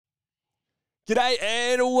G'day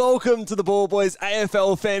and welcome to the Ball Boys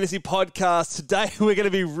AFL Fantasy Podcast. Today we're going to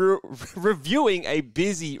be reviewing a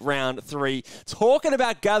busy round 3, talking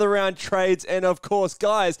about gather round trades, and of course,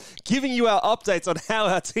 guys, giving you our updates on how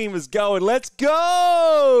our team is going. Let's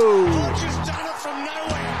go! Just done it from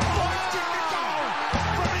nowhere. Blasting the goal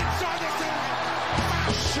from inside the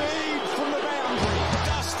 10. Shade from the boundary.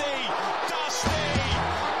 Dusty.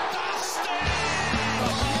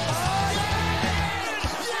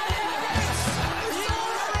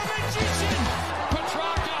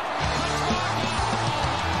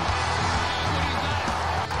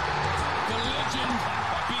 The legend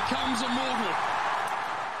becomes immortal.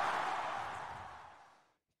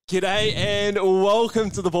 G'day and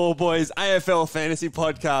welcome to the Ball Boys AFL Fantasy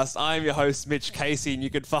Podcast. I'm your host, Mitch Casey, and you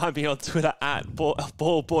can find me on Twitter at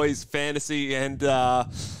Ball Boys Fantasy, and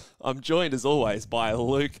I'm joined as always by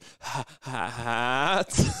Luke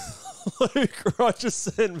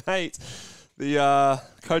Rogerson, mate, the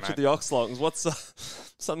coach of the Oxlongs. What's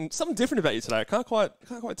something different about you today? I can't quite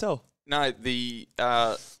tell. No,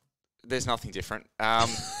 there's nothing different.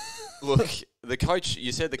 Look, the coach,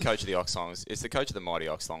 you said the coach of the Oxlongs. It's the coach of the mighty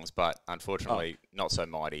Oxlongs, but unfortunately not so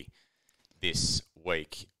mighty this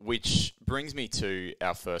week, which brings me to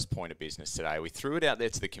our first point of business today. We threw it out there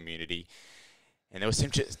to the community, and there were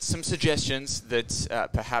some suggestions that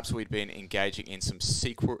perhaps we'd been engaging in some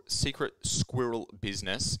secret squirrel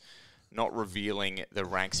business, not revealing the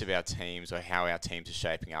ranks of our teams or how our teams are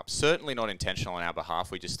shaping up. Certainly not intentional on our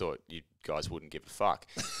behalf. We just thought you guys wouldn't give a fuck.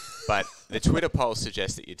 But the Twitter poll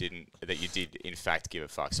suggests that you did in fact give a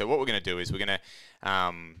fuck. So what we're going to do is we're going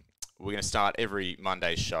to start every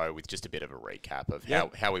Monday's show with just a bit of a recap of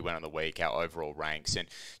how we went on the week, our overall ranks, and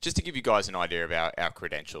just to give you guys an idea of our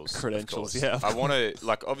credentials. I want to,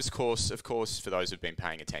 of course, for those who've been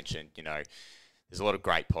paying attention, you know, there's a lot of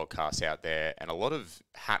great podcasts out there and a lot of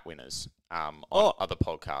hat winners on other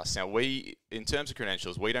podcasts. Now, in terms of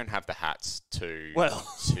credentials, we don't have the hats to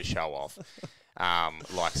show off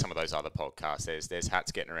like some of those other podcasts. There's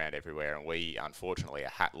hats getting around everywhere, and we, unfortunately, are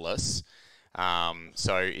hatless.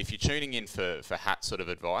 So if you're tuning in for hat sort of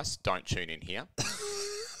advice, don't tune in here.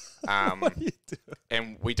 What are you doing?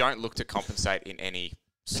 And we don't look to compensate in any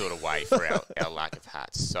sort of way for our lack of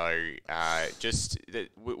hats. So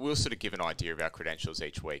we'll sort of give an idea of our credentials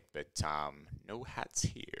each week, but no hats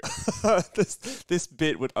here. This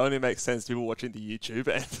bit would only make sense to people watching the YouTube,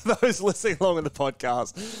 and for those listening along on the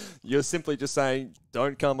podcast, you're simply just saying,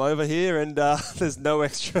 don't come over here, and there's no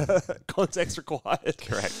extra context required.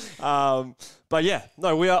 Correct. But yeah,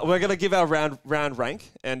 no, we're going to give our round rank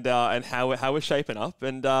and how we're shaping up,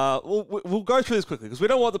 and we'll go through this quickly because we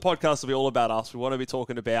don't want the podcast to be all about us. We want to be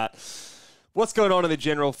talking about what's going on in the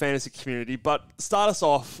general fantasy community. But start us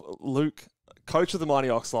off, Luke, coach of the mighty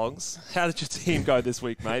Oxlongs. How did your team go this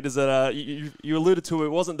week, mate? Is it you alluded to it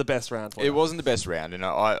wasn't the best round for you? It wasn't the best round, and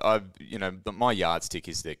I my yardstick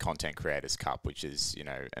is the Content Creators Cup, which is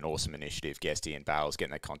an awesome initiative. Guesty and Bales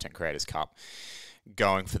getting the Content Creators Cup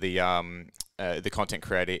going for the content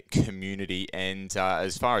creator community, and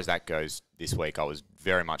as far as that goes this week, I was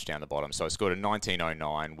very much down the bottom. So I scored a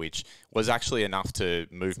 1909, which was actually enough to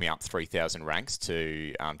move me up 3,000 ranks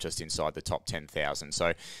to just inside the top 10,000.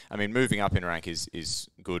 So, I mean, moving up in rank is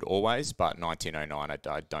good always, but 1909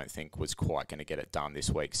 I don't think was quite going to get it done this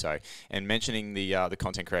week. So, and mentioning the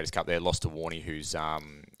Content Creators Cup there, lost to Warney, who's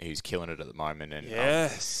killing it at the moment, and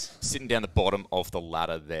sitting down the bottom of the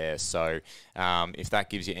ladder there. So, if that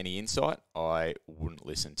gives you any insight, I wouldn't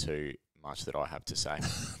listen to much that I have to say.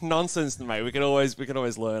 Nonsense, mate. We can always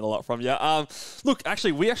learn a lot from you. Look,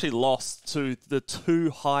 we lost to the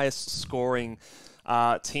 2 highest scoring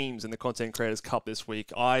teams in the Content Creators Cup this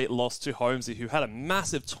week. I lost to Holmesy, who had a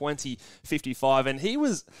massive 20-55, and he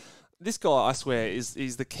was... This guy, I swear,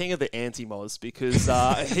 is the king of the anti-mods because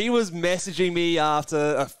he was messaging me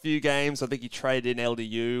after a few games. I think he traded in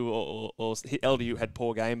LDU or LDU had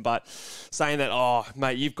poor game, but saying that, oh,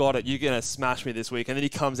 mate, you've got it. You're going to smash me this week. And then he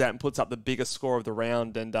comes out and puts up the biggest score of the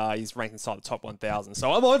round, and he's ranked inside the top 1,000.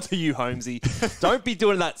 So I'm on to you, Holmesy. Don't be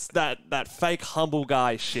doing that fake humble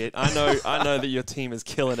guy shit. I know that your team is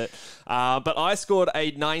killing it. But I scored a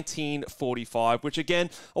 1945, which, again,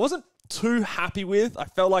 I wasn't too happy with. I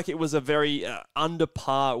felt like it was a very under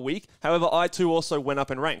par week. However, I too also went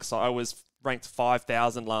up in ranks. So I was ranked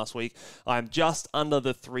 5,000 last week. I'm just under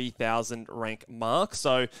the 3,000 rank mark.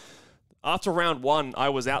 So after round 1, I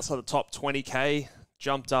was outside the top 20k,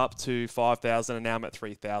 jumped up to 5,000, and now I'm at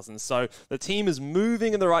 3,000. So the team is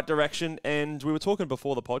moving in the right direction. And we were talking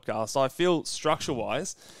before the podcast, I feel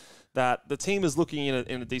structure-wise, that the team is looking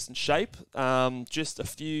in a decent shape. Just a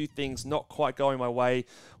few things not quite going my way.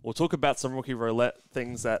 We'll talk about some rookie roulette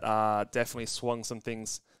things that definitely swung some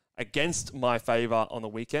things against my favour on the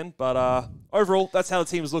weekend. But overall, that's how the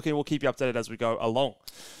team is looking. We'll keep you updated as we go along.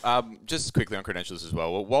 Just quickly on credentials as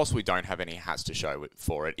well. Whilst we don't have any hats to show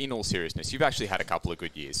for it, in all seriousness, you've actually had a couple of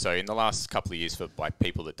good years. So in the last couple of years, for like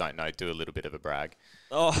people that don't know, do a little bit of a brag.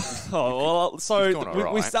 Well,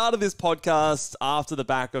 so we started this podcast after the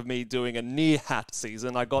back of me doing a near hat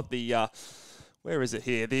season. I got the... where is it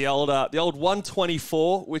here? The old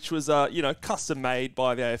 124, which was custom made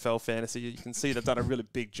by the AFL Fantasy. You can see they've done a really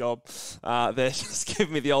big job. They're just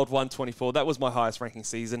giving me the old 124. That was my highest ranking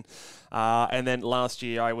season. And then last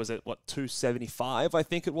year I was at 275, I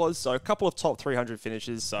think it was. So a couple of top 300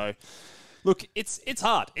 finishes. So look, it's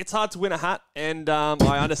hard. It's hard to win a hat, and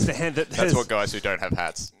I understand that. That's what guys who don't have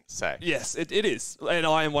hats say. Yes, it is, and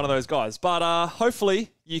I am one of those guys. But hopefully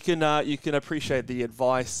you can appreciate the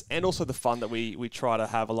advice and also the fun that we try to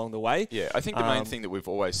have along the way. Yeah, I think the main thing that we've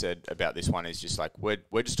always said about this one is just like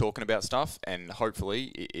we're just talking about stuff, and hopefully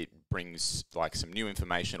it brings like some new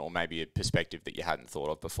information or maybe a perspective that you hadn't thought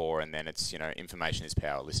of before. And then it's information is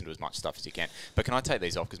power. Listen to as much stuff as you can. But can I take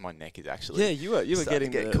these off because my neck is actually you were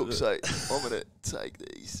getting to get cooked. So I'm gonna take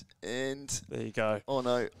these, and there you go. Oh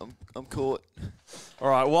no, I'm caught. All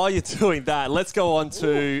right, while you're doing that, let's go on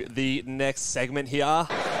to the next segment here.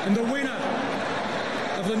 And the winner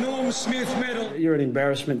of the Norm Smith medal. You're an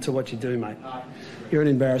embarrassment to what you do, mate. You're an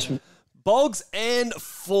embarrassment. Bogs and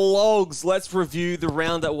Flogs. Let's review the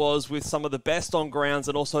round that was with some of the best on grounds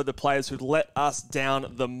and also the players who let us down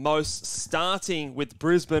the most, starting with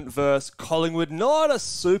Brisbane versus Collingwood. Not a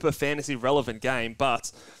super fantasy relevant game,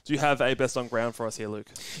 but do you have a best on ground for us here,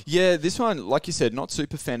 Luke? Yeah, this one, like you said, not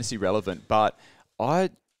super fantasy relevant, but I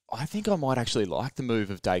think I might actually like the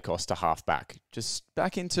move of Dacos to halfback, just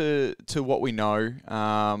back into what we know.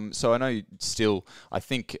 So I know still, I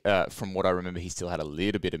think from what I remember, he still had a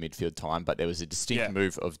little bit of midfield time, but there was a distinct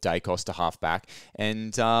move of Dacos to halfback.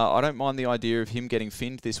 And I don't mind the idea of him getting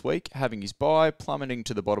finned this week, having his bye, plummeting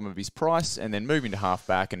to the bottom of his price, and then moving to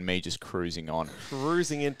halfback and me just cruising on.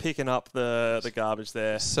 Cruising in, picking up the garbage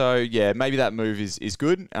there. So yeah, maybe that move is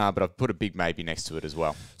good, but I've put a big maybe next to it as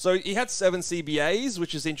well. So he had 7 CBAs,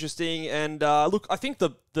 which is interesting. And look, I think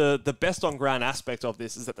the best on ground aspect of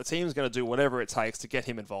this is that the team's going to do whatever it takes to get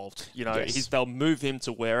him involved. Yes. They'll move him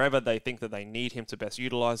to wherever they think that they need him to best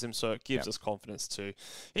utilize him. So it gives us confidence too.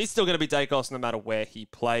 He's still going to be Dacos no matter where he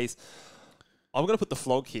plays. I'm going to put the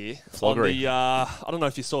flog here. Floggery. I don't know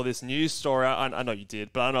if you saw this news story. I know you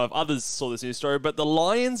did, but I don't know if others saw this news story. But the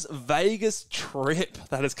Lions Vegas trip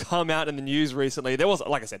that has come out in the news recently. There was,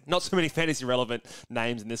 like I said, not so many fantasy relevant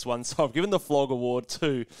names in this one. So I've given the flog award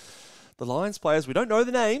to the Lions players. We don't know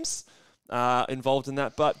the names involved in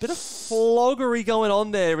that, but a bit of floggery going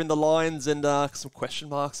on there in the Lions, and some question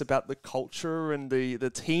marks about the culture and the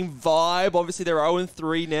team vibe. Obviously, they're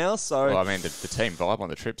 0-3 now, so... Well, I mean, the team vibe on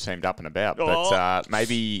the trip seemed up and about, but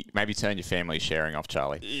maybe turn your family sharing off,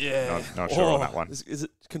 Charlie. Yeah. Not sure on that one. Is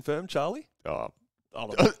it confirmed, Charlie? Oh. I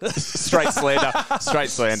don't know. Straight slander.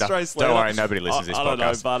 Don't worry, nobody listens to this podcast. I don't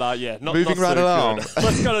know, but yeah, Moving right along.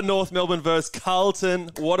 Let's go to North Melbourne versus Carlton.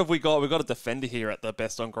 What have we got? We've got a defender here at the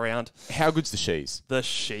best on ground. How good's the Shees? The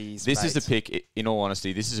Shees, This mate. is the pick, in all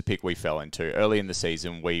honesty, this is a pick we fell into. Early in the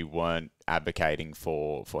season, we weren't advocating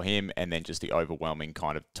for him, and then just the overwhelming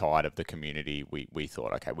kind of tide of the community, we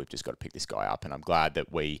thought, okay, we've just got to pick this guy up, and I'm glad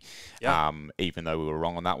that we, even though we were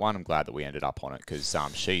wrong on that one, I'm glad that we ended up on it, because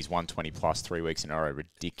She's 120 plus 3 weeks in a row,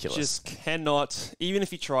 ridiculous. Just cannot, even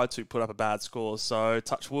if he tried to put up a bad score, so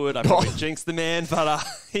touch wood, I probably jinxed the man, but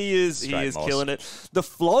he is killing it. The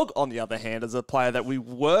flog, on the other hand, is a player that we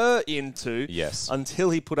were into until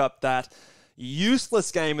he put up that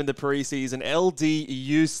useless game in the preseason. LD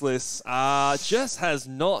useless. Just has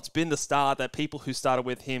not been the start that people who started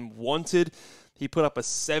with him wanted. He put up a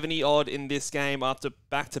 70-odd in this game after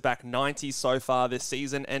back-to-back 90s so far this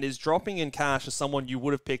season, and is dropping in cash as someone you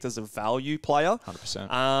would have picked as a value player.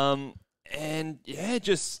 100%. And yeah,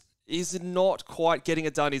 just is not quite getting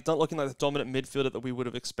it done. He's not looking like the dominant midfielder that we would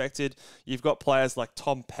have expected. You've got players like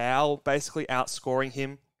Tom Powell basically outscoring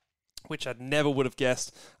him, which I never would have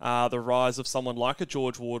guessed. The rise of someone like a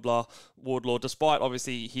George Wardlaw, despite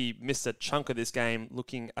obviously he missed a chunk of this game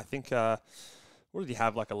looking, I think, what did he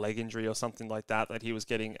have, like a leg injury or something like that he was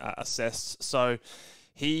getting assessed. So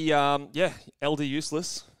he, LD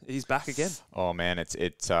useless. He's back again. Oh, man, it's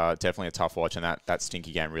definitely a tough watch, and that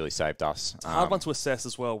stinky game really saved us. It's a hard one to assess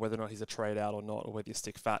as well, whether or not he's a trade out or not, or whether you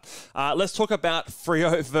stick fat. Let's talk about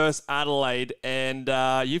Freo versus Adelaide, and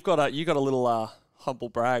you got a little humble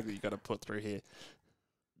brag that you got to put through here.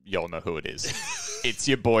 y'all know who it is. It's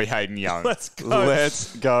your boy Hayden Young. Let's go.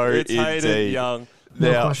 Let's go. It's Hayden indeed. Young.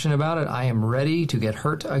 No Now, question about it. I am ready to get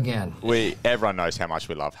hurt again. everyone knows how much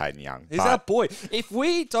we love Hayden Young. He's our boy. If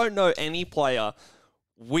we don't know any player,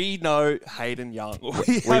 we know Hayden Young.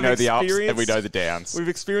 We know the ups and we know the downs. We've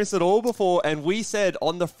experienced it all before, and we said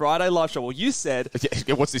on the Friday live show, well, you said...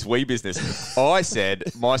 What's this wee business? I said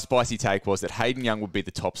my spicy take was that Hayden Young would be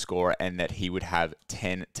the top scorer and that he would have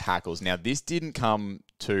 10 tackles. Now, this didn't come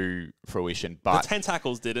to fruition, but... The 10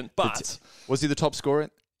 tackles didn't, but... Was he the top scorer?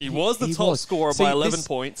 He was the top scorer by 11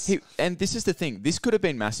 points. And this is the thing. This could have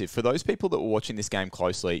been massive. For those people that were watching this game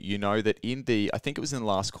closely, you know that I think it was in the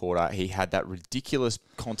last quarter, he had that ridiculous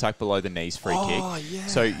contact below the knees free kick. Yeah.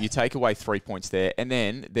 So you take away 3 points there. And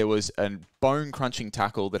then there was a bone-crunching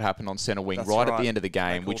tackle that happened on centre wing at the end of the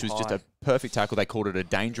game, which was just a perfect tackle. They called it a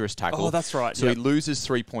dangerous tackle. Oh, that's right. So he loses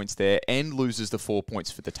 3 points there and loses the 4 points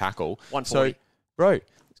for the tackle. 140. So, bro...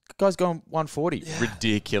 Guy's going 140. Yeah.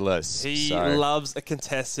 Ridiculous. He loves a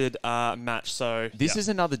contested match. So this is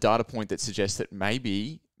another data point that suggests that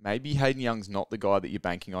maybe Hayden Young's not the guy that you're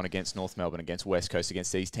banking on against North Melbourne, against West Coast,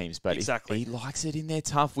 against these teams. But he likes it in there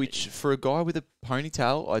tough, which for a guy with a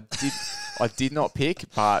ponytail, I did not pick.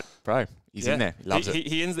 But bro, he's in there. He loves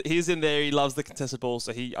it. He's in there. He loves the contested ball.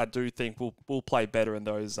 So I do think will play better in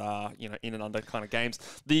those in and under kind of games.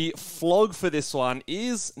 The flog for this one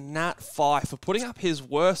is Nat Fyfe for putting up his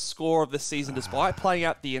worst score of the season despite playing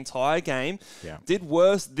out the entire game. Yeah. Did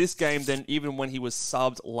worse this game than even when he was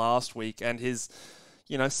subbed last week, and his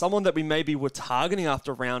someone that we maybe were targeting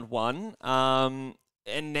after round one. And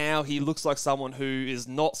now he looks like someone who is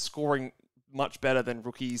not scoring much better than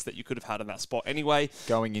rookies that you could have had in that spot. Anyway,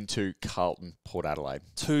 going into Carlton, Port Adelaide.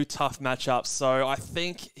 2 tough matchups. So I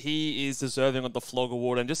think he is deserving of the Flog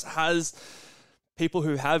Award and just has people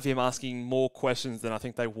who have him asking more questions than I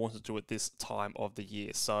think they wanted to at this time of the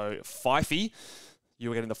year. So Fifey, you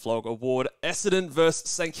were getting the Flog Award. Essendon versus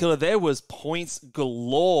St Kilda. There was points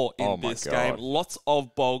galore in this game. Lots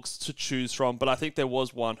of bogs to choose from, but I think there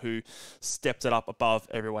was one who stepped it up above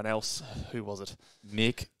everyone else. Who was it?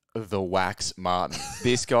 Nick the Wax Martin.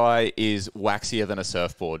 This guy is waxier than a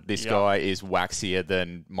surfboard. This guy is waxier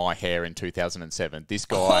than my hair in 2007. This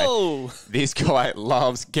guy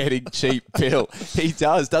loves getting cheap pill. He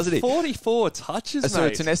does, doesn't he? 44 touches, so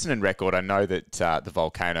mate. it's an Essendon record. I know that the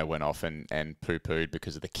volcano went off and poo-pooed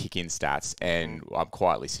because of the kick-in stats, and I'm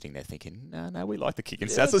quietly sitting there thinking, no, we like the kick-in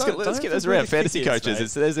stats. Let's get those around. Fantasy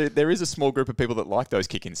coaches. There is a small group of people that like those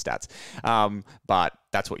kick-in stats. But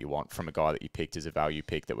that's what you want from a guy that you picked as a value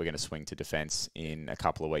pick that we're going to swing to defence in a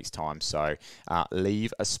couple of weeks' time. So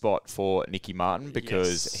leave a spot for Nicky Martin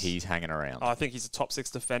because he's hanging around. I think he's a top 6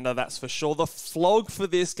 defender, that's for sure. The flog for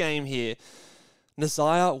this game here,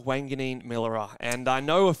 Nazaya Wanganeen-Millera. And I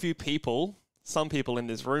know a few people, some people in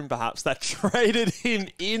this room perhaps, that traded him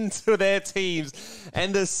into their teams.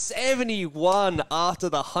 And the 71 after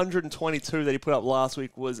the 122 that he put up last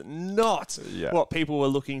week was not what people were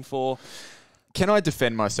looking for. Can I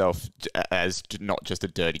defend myself as not just a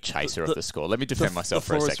dirty chaser of the score? Let me defend myself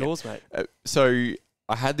for a second. The floor is yours, mate. So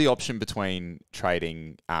I had the option between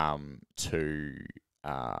trading to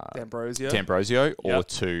D'Ambrosio or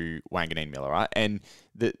to Wanganeen-Millera, and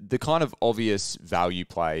the kind of obvious value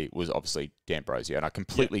play was obviously D'Ambrosio, and I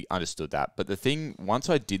completely understood that. But the thing, once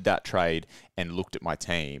I did that trade and looked at my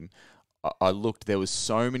team, there was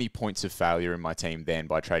so many points of failure in my team then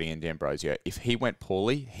by trading in D'Ambrosio. If he went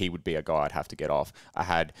poorly, he would be a guy I'd have to get off. I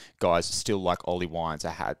had guys still like Ollie Wines.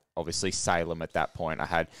 I had obviously Salem at that point. I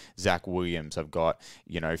had Zach Williams. I've got,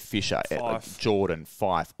 Fisher, Jordan,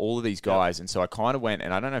 Fife, all of these guys. And so I kind of went,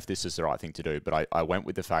 and I don't know if this is the right thing to do, but I went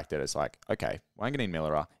with the fact that it's like, okay,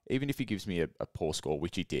 Wanganeen-Millera, even if he gives me a poor score,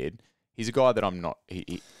 which he did, he's a guy that I'm not...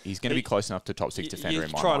 He's going to be close enough to top 6 defender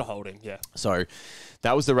in my try mind. to hold him, yeah. So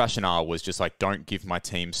that was the rationale, was just like, don't give my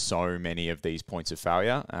team so many of these points of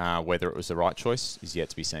failure. Whether it was the right choice is yet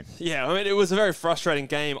to be seen. Yeah, I mean, it was a very frustrating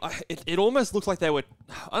game. It almost looked like they were...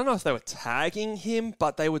 I don't know if they were tagging him,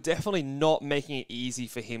 but they were definitely not making it easy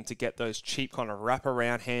for him to get those cheap kind of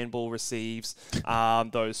wraparound handball receives,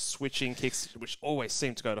 those switching kicks, which always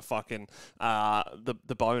seem to go to fucking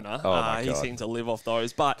the boner. He seemed to live off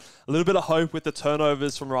those. But a little bit of hope with the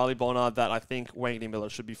turnovers from Riley Bonner that I think Wanganeen-Millera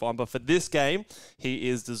should be fine. But for this game, he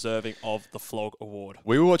is deserving of the Flog Award.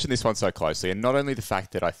 We were watching this one so closely, and not only the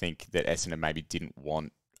fact that I think that Essendon maybe didn't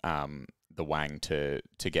want the wang to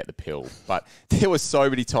get the pill. But there were so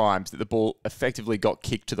many times that the ball effectively got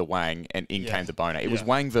kicked to the wang and in came the Boner. It was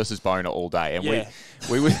wang versus Boner all day. And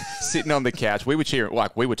we were sitting on the couch. We were cheering,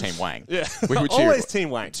 like we were Team Wang. Yeah. We were cheering. Always Team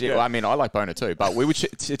Wang. Yeah. I mean, I like Boner too, but we were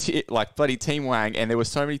like bloody Team Wang. And there were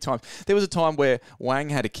so many times. There was a time where Wang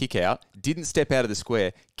had a kick out, didn't step out of the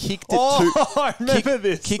square, kicked it I remember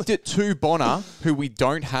this. Kicked it to Bonner, who we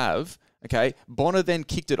don't have. Okay, Bonner then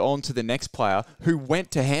kicked it on to the next player who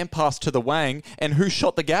went to hand pass to the wang and who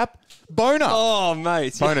shot the gap? Boner. Oh,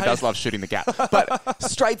 mate. Boner does love shooting the gap. But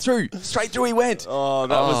straight through he went. Oh,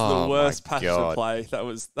 that was the worst passage of play. That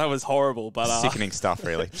was horrible. But sickening stuff,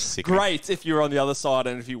 really. Sickening. Great if you were on the other side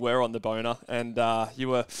and if you were on the Boner. And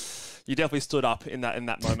you definitely stood up in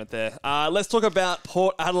that moment there. Let's talk about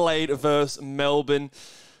Port Adelaide versus Melbourne.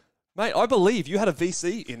 Mate, I believe you had a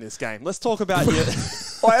VC in this game. Let's talk about your...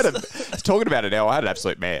 Talking about it now, I had an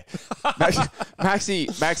absolute mare.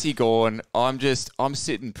 Maxi gone. I'm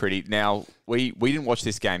sitting pretty. Now, we didn't watch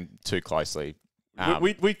this game too closely.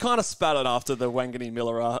 We kind of spat it after the Wangani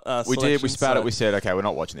Miller we did. We spat it. We said, okay, we're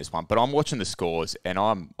not watching this one. But I'm watching the scores, and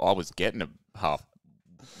I was getting a half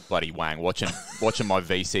bloody wang watching my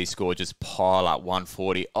VC score just pile up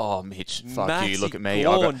 140. Oh, Mitch, fuck Maxi you! Look at me. I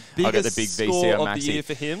got the big VC on Maxi. Of the year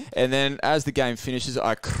for him. And then as the game finishes,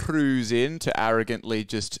 I cruise in to arrogantly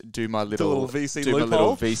just do my little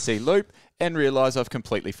VC loop and realise I've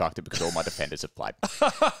completely fucked it because all my defenders have played.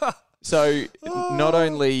 So not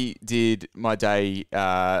only did my day,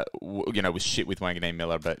 was shit with Wangani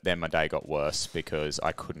Miller, but then my day got worse because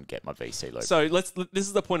I couldn't get my VC loop. So this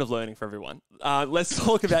is the point of learning for everyone. Let's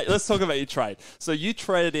talk about your trade. So you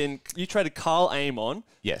traded Carl Amon.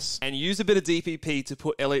 Yes. And used a bit of DPP to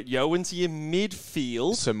put Elliot Yeo into your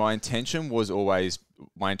midfield. So my intention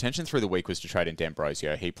through the week was to trade in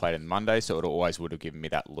D'Ambrosio. He played on Monday, so it always would have given me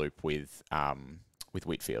that loop with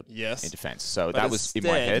Whitfield in defence. So that was in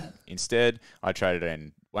my head. Instead, I traded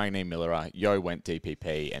in Wangani Miller, Yo went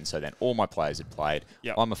DPP, and so then all my players had played.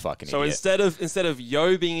 Yep. I'm a fucking idiot. So instead of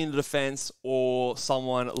Yo being in the defence or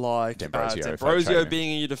someone like D'Ambrosio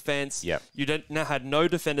being in your defence, you had no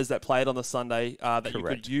defenders that played on the Sunday that you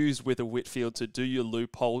could use with a Whitfield to do your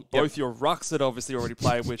loophole. Both your rucks had obviously already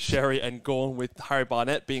played with Sherry and Gawn with Harry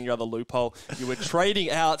Barnett being your other loophole. You were trading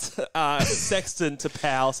out Sexton to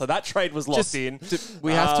Powell, so that trade was locked in. Do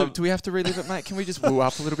we have to relive it, mate? Can we just woo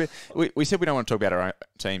up a little bit? We said we don't want to talk about our own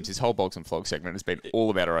teams. This whole BOGs and Flogs segment has been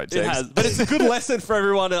all about our own teams. It has, but it's a good lesson for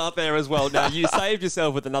everyone out there as well. Now, you saved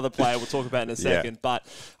yourself with another player we'll talk about in a second, but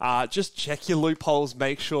just check your loopholes,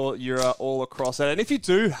 make sure you're all across it. And if you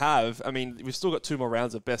do have, we've still got 2 more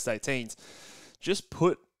rounds of best 18s, just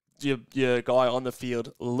put your guy on the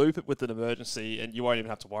field, loop it with an emergency, and you won't even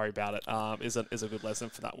have to worry about it. Is a good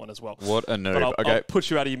lesson for that one as well. What a noob. I'll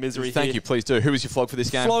put you out of your misery. Thank you, please do. Who was your flog for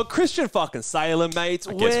this game? Flog Christian fucking Salem, mate.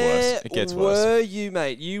 It gets worse. Were you,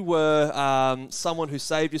 mate? You were someone who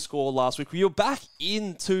saved your score last week. You're back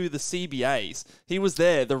into the CBAs. He was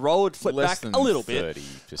there. The role had flipped back a little bit.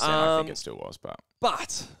 30%, I think it still was,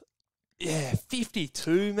 but. Yeah,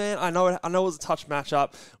 52, man. I know it was a touch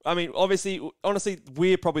matchup. Honestly,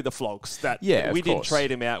 we're probably the flogs that we didn't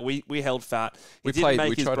trade him out. We held fat. He didn't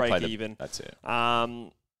make his break even. That's it.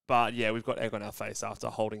 But yeah, we've got egg on our face after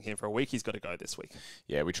holding him for a week. He's got to go this week.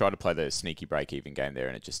 Yeah, we tried to play the sneaky break-even game there,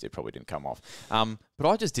 and it probably didn't come off. But I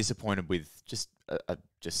was just disappointed with just a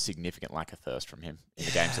significant lack of thirst from him in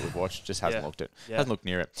the games that we've watched. Just hasn't looked it. Hasn't looked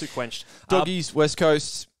near it. Too quenched. Doggies, West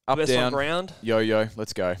Coast. Up, best down, on ground. Yo,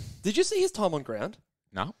 let's go. Did you see his time on ground?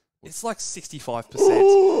 No. It's like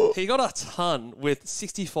 65%. He got a ton with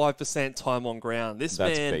 65% time on ground. That's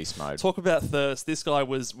man, beast mode. Talk about thirst. This guy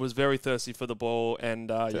was very thirsty for the ball and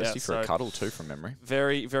thirsty for a cuddle too, from memory.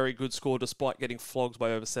 Very, very good score despite getting flogged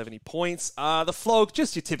by over 70 points. The flog,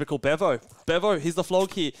 just your typical Bevo. He's the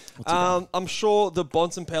flog here. I'm sure the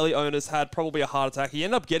Bontempelli owners had probably a heart attack. He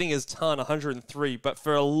ended up getting his ton, 103, but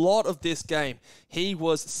for a lot of this game, he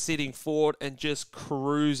was sitting forward and just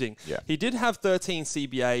cruising. Yeah. He did have 13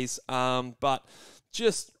 CBAs. But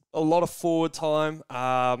just a lot of forward time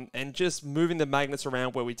and just moving the magnets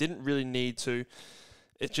around where we didn't really need to.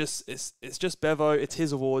 It's just Bevo. It's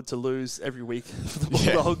his award to lose every week for the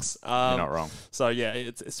Bulldogs. You're not wrong. So yeah,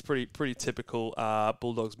 it's pretty typical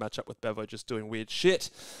Bulldogs matchup with Bevo just doing weird shit.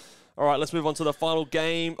 All right, let's move on to the final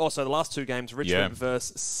game. Also, the last 2 games, Richmond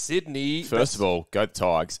versus Sydney. First of all, go the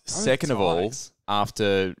Tigers. Second of all,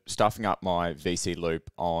 after stuffing up my VC loop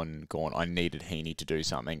on Gawn, I needed Heaney to do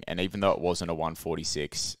something. And even though it wasn't a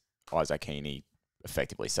 146, Isaac Heaney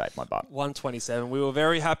effectively saved my butt. 127. We were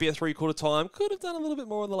very happy at three-quarter time. Could have done a little bit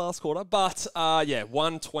more in the last quarter. But,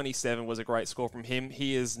 127 was a great score from him.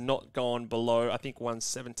 He has not gone below, I think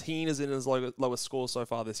 117 is in his lowest score so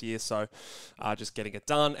far this year. So, just getting it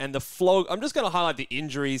done. And the flog, I'm just going to highlight the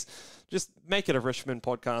injuries. Just make it a Richmond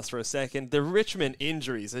podcast for a second. The Richmond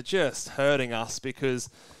injuries are just hurting us because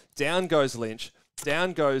down goes Lynch,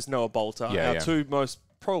 down goes Noah Bolter, our two most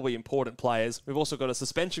probably important players. We've also got a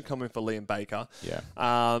suspension coming for Liam Baker. Yeah.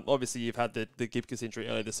 Obviously, you've had the Gibcus injury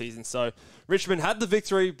earlier this season. So Richmond had the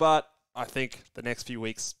victory, but I think the next few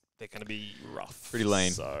weeks, they're going to be rough. Pretty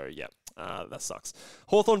lean. So, yeah, that sucks.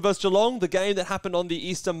 Hawthorn versus Geelong, the game that happened on the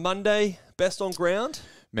Easter Monday. Best on ground?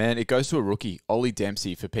 Man, it goes to a rookie, Ollie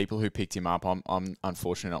Dempsey. For people who picked him up, I'm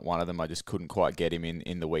unfortunately not one of them. I just couldn't quite get him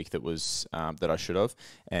in the week that was that I should have,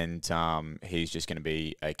 and he's just going to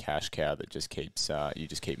be a cash cow that just keeps you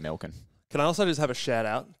just keep milking. Can I also just have a shout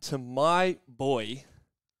out to my boy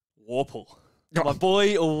Warple? My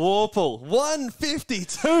boy Warple, 152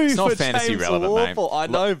 it's not for fantasy James relevant, Warple. mate. I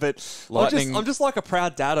know, but I'm just like a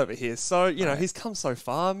proud dad over here. So, he's come so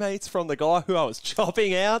far, mates, from the guy who I was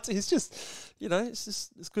chopping out. He's just,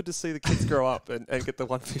 it's good to see the kids grow up and get the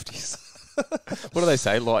 150s. What do they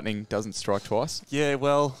say? Lightning doesn't strike twice? Yeah,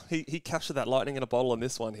 well, he captured that lightning in a bottle on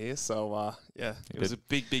this one here. So, it was a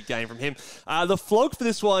big, big game from him. The flog for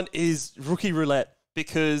this one is rookie roulette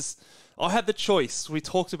because I had the choice. We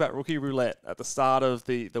talked about rookie roulette at the start of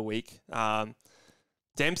the week.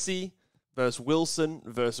 Dempsey versus Wilson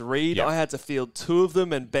versus Reed. Yep. I had to field two of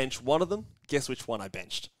them and bench one of them. Guess which one I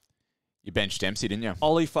benched? You benched Dempsey, didn't you?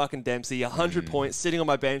 Ollie fucking Dempsey, 100 points, sitting on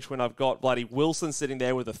my bench when I've got bloody Wilson sitting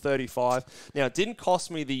there with a 35. Now, it didn't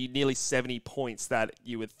cost me the nearly 70 points that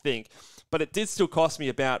you would think, but it did still cost me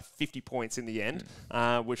about 50 points in the end,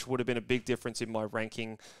 which would have been a big difference in my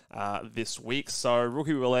ranking this week. So,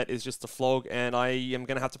 rookie roulette is just a flog, and I am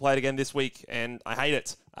going to have to play it again this week, and I hate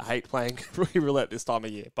it. I hate playing rookie roulette this time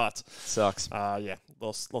of year, but sucks.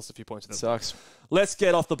 Lost a few points. With it. Sucks. Let's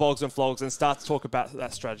get off the bogs and flogs and start to talk about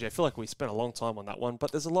that strategy. I feel like we spent a long time on that one,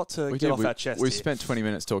 but there's a lot to get off our chest. We've here. spent 20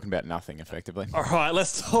 minutes talking about nothing, effectively. All right,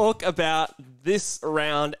 let's talk about this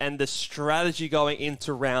round and the strategy going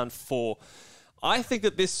into round 4. I think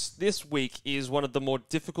that this week is one of the more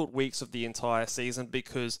difficult weeks of the entire season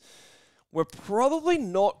because we're probably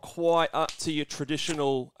not quite up to your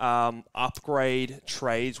traditional upgrade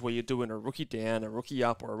trades where you're doing a rookie down, a rookie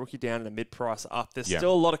up, or a rookie down and a mid-price up. There's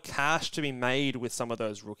still a lot of cash to be made with some of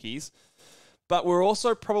those rookies. But we're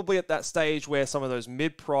also probably at that stage where some of those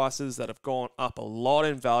mid-prices that have gone up a lot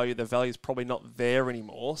in value, the value is probably not there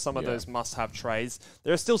anymore. Some of those must-have trades.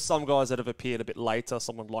 There are still some guys that have appeared a bit later,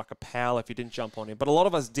 someone like a Powell if you didn't jump on him, but a lot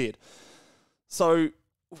of us did. So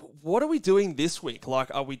what are we doing this week? Like,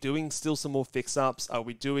 are we doing still some more fix-ups? Are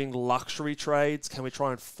we doing luxury trades? Can we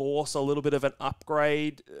try and force a little bit of an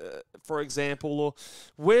upgrade, for example? Or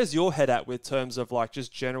where's your head at with terms of like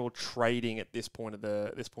just general trading at this point of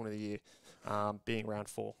the year, being round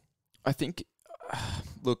 4? I think,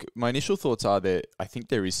 look, my initial thoughts are that I think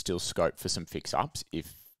there is still scope for some fix-ups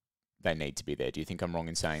if they need to be there. Do you think I'm wrong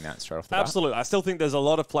in saying that straight off the bat? Absolutely. I still think there's a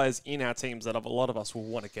lot of players in our teams that a lot of us will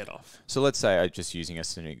want to get off. So let's say, just using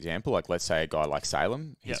us as an example, like let's say a guy like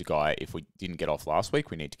Salem, he's a guy, if we didn't get off last week,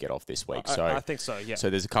 we need to get off this week. I think so, yeah. So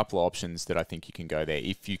there's a couple of options that I think you can go there.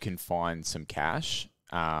 If you can find some cash,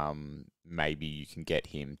 maybe you can get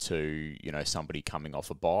him to, somebody coming off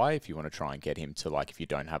a buy. If you want to try and get him to, like, if you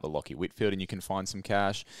don't have a Lockie Whitfield and you can find some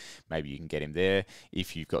cash, maybe you can get him there.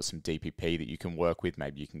 If you've got some DPP that you can work with,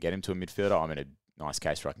 maybe you can get him to a midfielder. I'm in a nice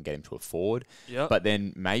case where I can get him to a forward. Yep. But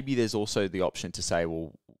then maybe there's also the option to say,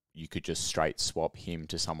 well, you could just straight swap him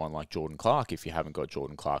to someone like Jordan Clark if you haven't got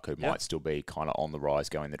Jordan Clark, who might still be kind of on the rise,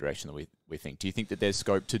 going the direction that we think. Do you think that there's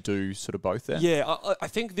scope to do sort of both there? Yeah, I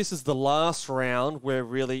think this is the last round where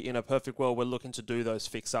really, in a perfect world, we're looking to do those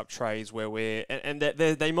fix-up trades where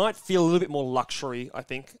they might feel a little bit more luxury, I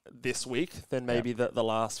think, this week than maybe the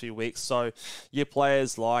last few weeks. So your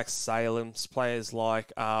players like Salem's, players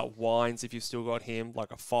like Wines, if you've still got him,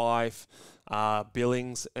 like a 5,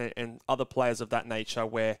 Billings, and other players of that nature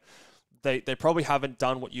where they probably haven't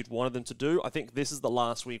done what you'd wanted them to do. I think this is the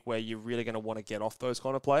last week where you're really going to want to get off those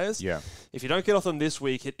kind of players. Yeah. If you don't get off them this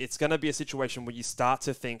week, it's going to be a situation where you start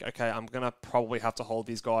to think, okay, I'm going to probably have to hold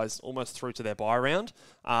these guys almost through to their buy round,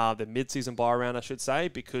 the mid-season buy round, I should say,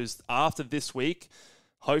 because after this week,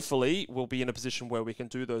 hopefully we'll be in a position where we can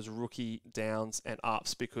do those rookie downs and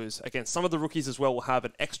ups because, again, some of the rookies as well will have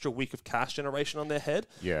an extra week of cash generation on their head.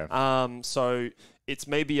 Yeah. So it's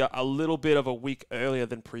maybe a little bit of a week earlier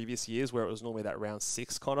than previous years where it was normally that round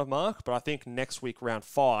 6 kind of mark. But I think next week, round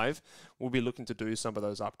 5, we'll be looking to do some of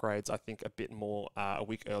those upgrades, I think, a bit more a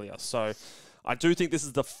week earlier. So I do think this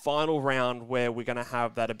is the final round where we're going to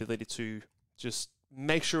have that ability to just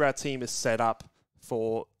make sure our team is set up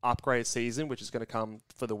for upgrade season, which is going to come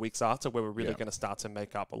for the weeks after, where we're really going to start to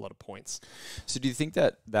make up a lot of points. So do you think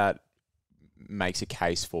that makes a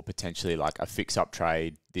case for potentially like a fix-up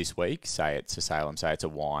trade this week? Say it's a Salem, say it's a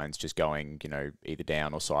Wines, just going, either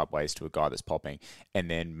down or sideways to a guy that's popping, and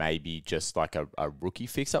then maybe just like a rookie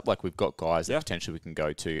fix-up. Like we've got guys that potentially we can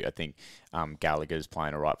go to. I think Gallagher's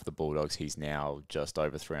playing all right for the Bulldogs. He's now just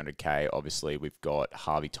over 300k. Obviously, we've got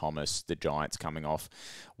Harvey Thomas, the Giants, coming off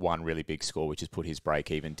one really big score, which has put his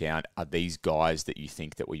break even down. Are these guys that you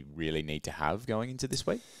think that we really need to have going into this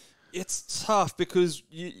week? It's tough because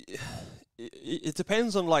it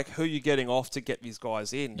depends on like who you're getting off to get these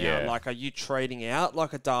guys in. Yeah. Like, are you trading out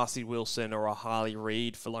like a Darcy Wilson or a Harley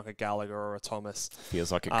Reid for like a Gallagher or a Thomas? Feels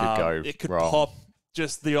like it could go It could wrong. pop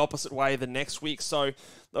just the opposite way the next week. So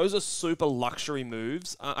those are super luxury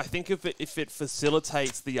moves. I think if it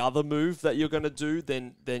facilitates the other move that you're going to do,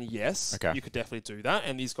 then yes, you could definitely do that.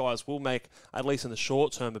 And these guys will make, at least in the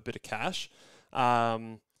short term, a bit of cash.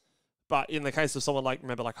 But in the case of someone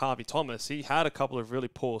like Harvey Thomas, he had a couple of really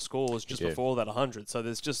poor scores just before that 100. So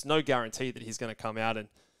there's just no guarantee that he's going to come out and,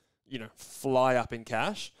 fly up in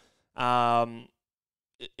cash.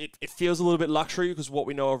 It feels a little bit luxury because what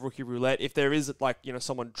we know of Rookie Roulette, if there is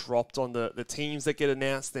someone dropped on the teams that get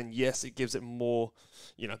announced, then yes, it gives it more,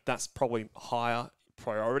 that's probably higher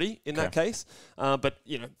priority in that case. But,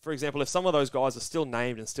 for example, if some of those guys are still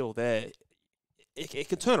named and still there, it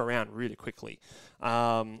can turn around really quickly.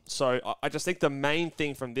 So I just think the main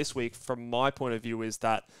thing from this week, from my point of view, is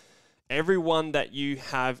that everyone that you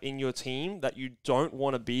have in your team that you don't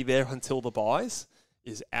want to be there until the buys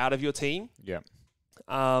is out of your team. Yeah.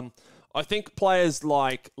 I think players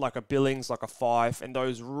like a Billings, like a Fife, and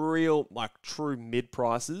those real true mid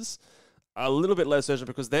prices are a little bit less urgent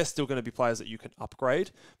because they're still going to be players that you can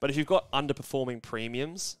upgrade. But if you've got underperforming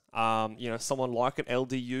premiums, someone like an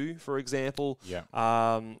LDU, for example,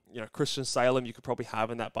 Christian Salem, you could probably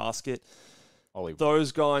have in that basket.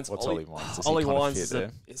 Those guys. What's Ollie Wines? Ollie Wines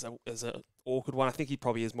is an awkward one. I think he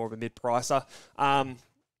probably is more of a mid pricer.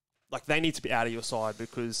 They need to be out of your side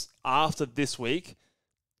because after this week,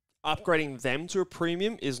 upgrading them to a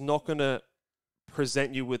premium is not going to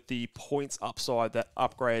present you with the points upside that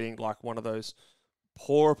upgrading like one of those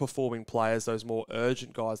poorer performing players, those more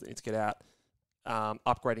urgent guys that need to get out,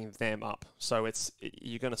 upgrading them up. So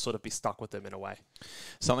you're going to sort of be stuck with them in a way.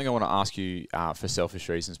 Something I want to ask you for selfish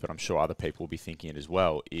reasons, but I'm sure other people will be thinking it as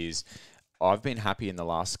well, is I've been happy in the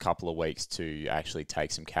last couple of weeks to actually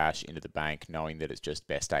take some cash into the bank, knowing that it's just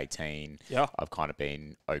best 18. Yeah. I've kind of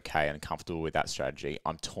been okay and comfortable with that strategy.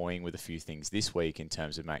 I'm toying with a few things this week in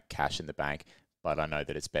terms of make cash in the bank, but I know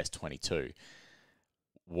that it's best 22.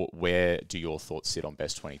 Where do your thoughts sit on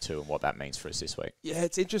best 22 and what that means for us this week? Yeah,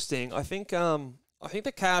 it's interesting. I think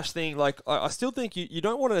the cash thing, I still think you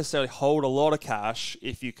don't want to necessarily hold a lot of cash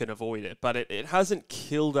if you can avoid it, but it hasn't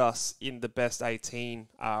killed us in the best 18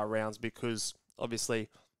 rounds because obviously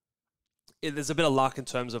there's a bit of luck in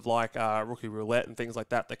terms of rookie roulette and things like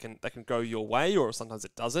that can go your way, or sometimes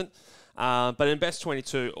it doesn't. But in best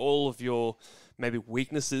 22, all of your maybe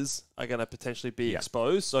weaknesses are going to potentially be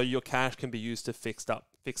exposed, so your cash can be used to fix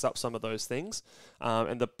up some of those things.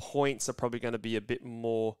 And the points are probably going to be a bit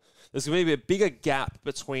more. There's going to be a bigger gap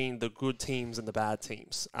between the good teams and the bad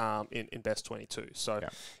teams in best 22. So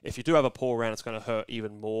if you do have a poor round, it's going to hurt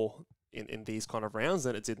even more in these kind of rounds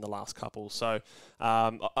than it did in the last couple. So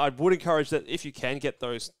I would encourage that if you can get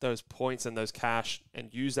those points and those cash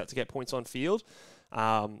and use that to get points on field,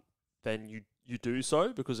 then you do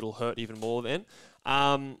so because it'll hurt even more then.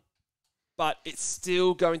 But it's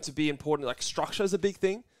still going to be important. Structure is a big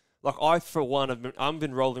thing. I, for one, I've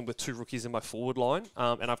been rolling with 2 rookies in my forward line,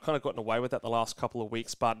 and I've kind of gotten away with that the last couple of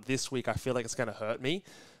weeks. But this week, I feel like it's going to hurt me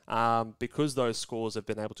because those scores have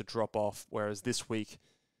been able to drop off, whereas this week,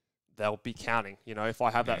 they'll be counting. If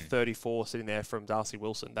I have that 34 sitting there from Darcy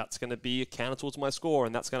Wilson, that's going to be a counter towards my score,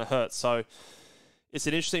 and that's going to hurt. So it's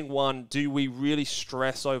an interesting one. Do we really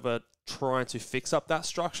stress over trying to fix up that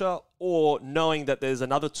structure, or knowing that there's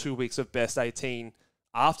another 2 weeks of best 18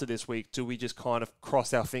 after this week, do we just kind of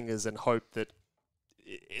cross our fingers and hope that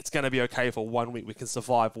it's going to be okay for 1 week, we can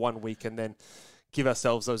survive 1 week, and then give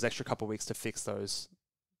ourselves those extra couple of weeks to fix those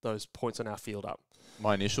points on our field up?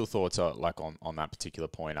 My initial thoughts are on that particular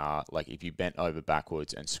point are if you bent over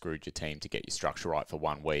backwards and screwed your team to get your structure right for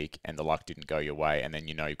 1 week and the luck didn't go your way and then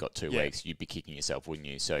you've got 2 weeks, you'd be kicking yourself, wouldn't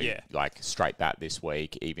you? So straight bat this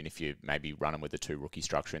week, even if you're maybe running with the 2 rookie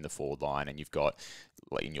structure in the forward line and you've got,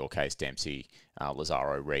 in your case, Dempsey,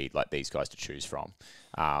 Lazaro, Reed, these guys to choose from.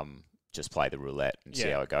 Just play the roulette and see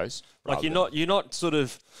how it goes. You're not sort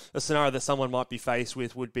of a scenario that someone might be faced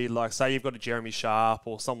with would be say you've got a Jeremy Sharp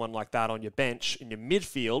or someone like that on your bench in your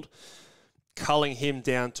midfield, culling him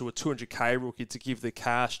down to a 200k rookie to give the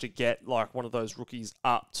cash to get one of those rookies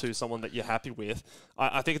up to someone that you're happy with.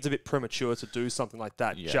 I think it's a bit premature to do something like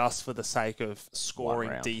that just for the sake of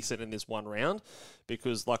scoring decent in this one round,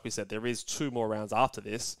 because like we said, there is 2 more rounds after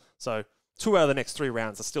this. So 2 out of the next 3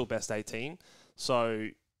 rounds are still best 18. So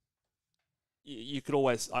you could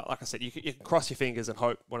always, like I said, you can cross your fingers and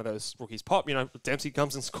hope one of those rookies pop. Dempsey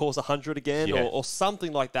comes and scores 100 again or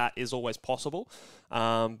something like that is always possible.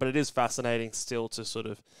 But it is fascinating still to sort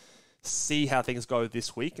of see how things go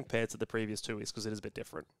this week compared to the previous 2 weeks, because it is a bit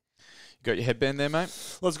different. You got your headband there, mate?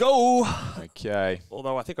 Let's go. Okay.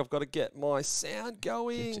 Although I think I've got to get my sound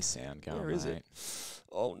going. Get your sound going, Where is it?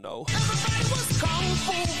 Oh, no.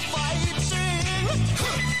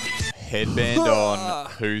 Headband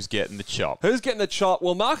on. Who's getting the chop? Who's getting the chop?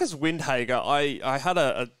 Well, Marcus Windhager, I had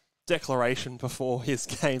a declaration before his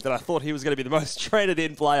game that I thought he was going to be the most traded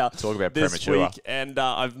in player Talk about this premature. week, and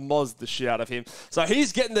I've mozzed the shit out of him. So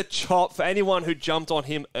he's getting the chop for anyone who jumped on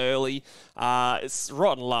him early. It's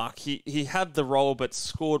rotten luck. He had the role but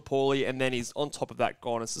scored poorly, and then he's on top of that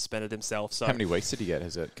gone and suspended himself. So how many weeks did he get?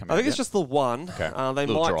 Has it come out? I think it's yet? just the one. Okay. They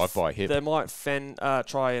little might drive-by hip. They might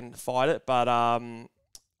try and fight it, but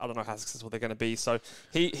I don't know how successful they're going to be. So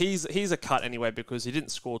he's a cut anyway, because he didn't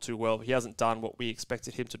score too well. He hasn't done what we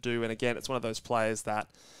expected him to do. And again, it's one of those players that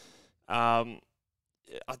I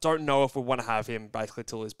don't know if we want to have him basically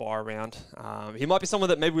till his bye round. He might be someone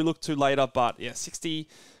that maybe we look to later, but 60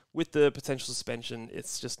 with the potential suspension,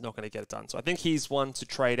 it's just not going to get it done. So I think he's one to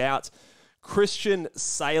trade out. Christian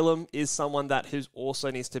Salem is someone that who also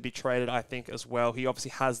needs to be traded, I think, as well. He obviously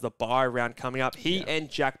has the bye round coming up. He and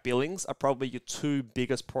Jack Billings are probably your 2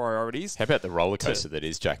 biggest priorities. How about the roller coaster that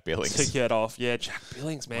is Jack Billings? To get off. Yeah, Jack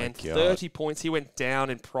Billings, man. 30 points. He went down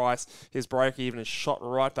in price. His break even is shot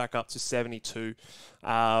right back up to 72.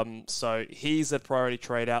 So he's a priority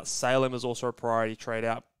trade out. Salem is also a priority trade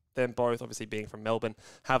out. Them both, obviously being from Melbourne,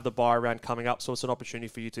 have the bye round coming up. So it's an opportunity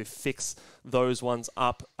for you to fix those ones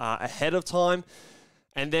up ahead of time.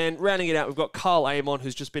 And then rounding it out, we've got Carl Amon,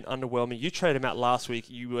 who's just been underwhelming. You traded him out last week.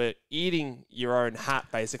 You were eating your own hat,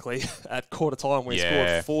 basically, at quarter time when he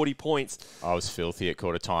scored 40 points. I was filthy at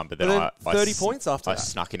quarter time, but then I 30 points after I that.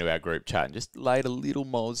 snuck into our group chat and just laid a little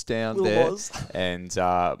moz down there. And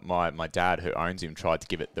my dad, who owns him, tried to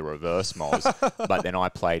give it the reverse moz, but then I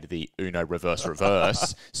played the Uno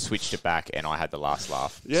reverse, switched it back, and I had the last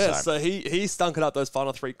laugh. Yeah, so he stunk it up those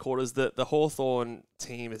final 3 quarters. The Hawthorn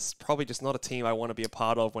team is probably just not a team I want to be a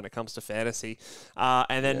part of when it comes to fantasy.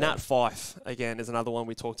 And then Nat Fyfe, again, is another one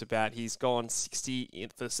we talked about. He's gone 60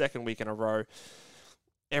 for the second week in a row.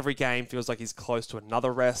 Every game feels like he's close to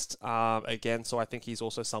another rest again. So I think he's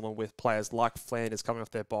also someone with players like Flanders coming off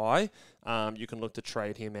their bye. You can look to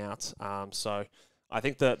trade him out. So I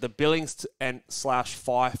think the Billings and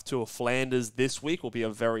 /Fyfe to a Flanders this week will be a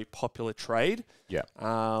very popular trade. Yeah.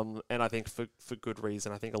 And I think for good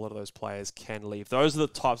reason. I think a lot of those players can leave. Those are the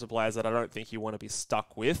types of players that I don't think you want to be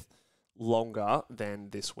stuck with longer than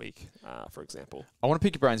this week, for example. I want to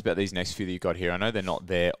pick your brains about these next few that you've got here. I know they're not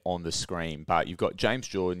there on the screen, but you've got James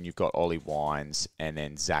Jordan, you've got Ollie Wines, and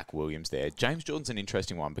then Zach Williams there. James Jordan's an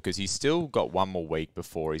interesting one because he's still got 1 more week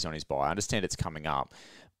before he's on his bye. I understand it's coming up,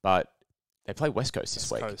 but they play West Coast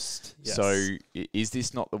this week. Yes. So is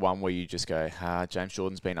this not the one where you just go, James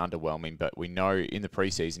Jordan's been underwhelming, but we know in the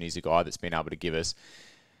preseason he's a guy that's been able to give us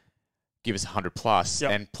 100 plus,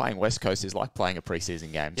 and playing West Coast is like playing a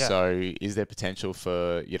preseason game. Yeah. So is there potential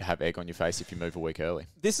for you to have egg on your face if you move a week early?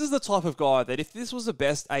 This is the type of guy that if this was the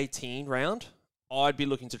best 18 round, I'd be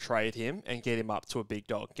looking to trade him and get him up to a big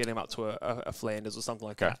dog, get him up to a Flanders or something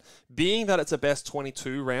like that. Being that it's a best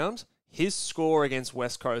 22 round, his score against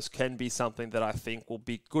West Coast can be something that I think will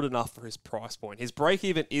be good enough for his price point. His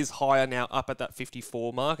break-even is higher now, up at that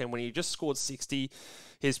 54 mark, and when he just scored 60,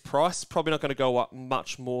 his price is probably not going to go up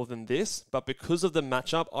much more than this, but because of the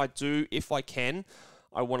matchup, I do, if I can,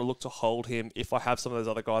 I want to look to hold him. If I have some of those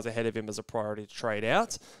other guys ahead of him as a priority to trade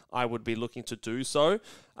out, I would be looking to do so,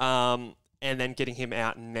 and then getting him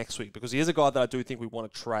out next week, because he is a guy that I do think we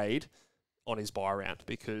want to trade on his buy round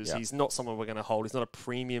because he's not someone we're going to hold. He's not a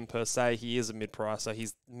premium per se. He is a mid-pricer.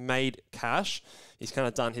 He's made cash. He's kind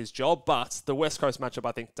of done his job, but the West Coast matchup,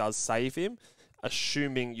 I think, does save him,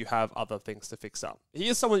 assuming you have other things to fix up. He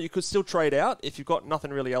is someone you could still trade out if you've got nothing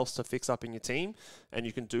really else to fix up in your team, and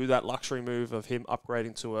you can do that luxury move of him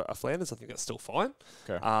upgrading to a Flanders. I think that's still fine.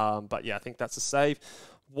 Okay. But yeah, I think that's a save.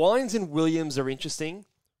 Wines and Williams are interesting.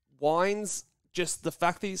 Wines, just the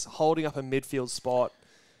fact that he's holding up a midfield spot,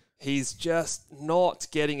 he's just not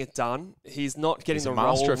getting it done. He's not getting the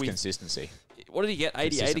role. He's a master of consistency. What did he get?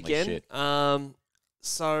 88 again? Shit.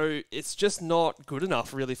 So it's just not good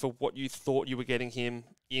enough, really, for what you thought you were getting him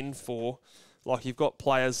in for. Like, you've got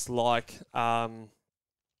players like the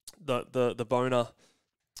Boner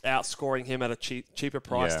outscoring him at a cheaper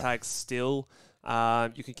price tag still.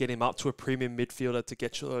 You could get him up to a premium midfielder to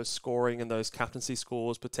get you those scoring and those captaincy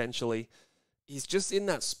scores potentially. He's just in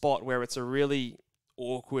that spot where it's a really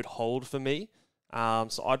awkward hold for me.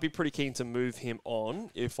 So I'd be pretty keen to move him on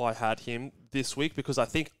if I had him this week, because I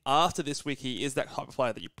think after this week he is that type of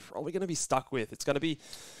player that you're probably going to be stuck with. It's going to be.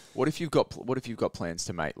 What if you've got plans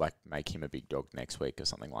to make him a big dog next week or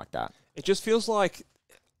something like that? It just feels like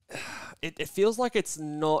it feels like it's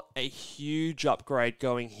not a huge upgrade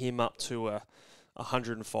going him up to a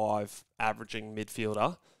 105 averaging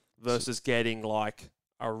midfielder versus getting like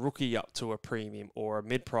a rookie up to a premium or a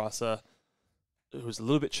mid-pricer who's a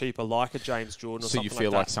little bit cheaper, like a James Jordan or something like that. So you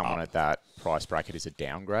feel like someone at that price bracket is a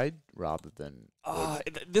downgrade rather than...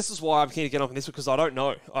 this is why I'm keen to get on this, because I don't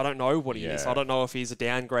know. I don't know what he is. I don't know if he's a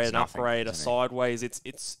downgrade, an upgrade, a sideways.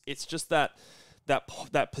 It's just that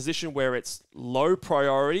position where it's low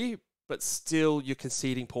priority, but still you're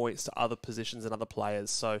conceding points to other positions and other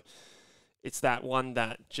players. So it's that one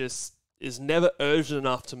that just is never urgent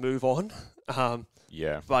enough to move on.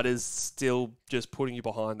 But is still just putting you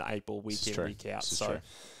behind the 8 ball week in, week out. So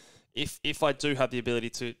if I do have the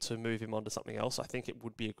ability to move him onto something else, I think it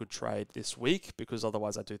would be a good trade this week, because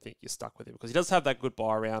otherwise I do think you're stuck with him, because he does have that good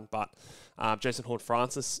buy round, but Jason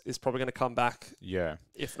Horne-Francis is probably going to come back. Yeah.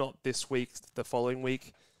 If not this week, the following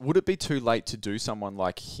week. Would it be too late to do someone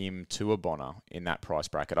like him to a Bonner in that price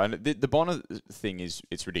bracket? The Bonner thing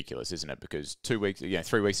it's ridiculous, isn't it? Because 3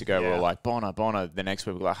 weeks ago we were like, Bonner. The next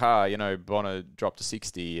week we were like, Bonner dropped to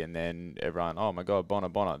 60, and then everyone, oh my God,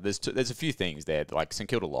 Bonner. There's a few things there. Like St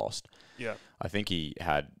Kilda lost. Yeah. I think he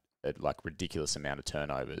had a ridiculous amount of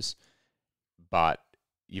turnovers, but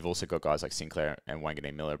you've also got guys like Sinclair and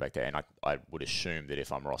Wanganeen Miller back there, and I would assume that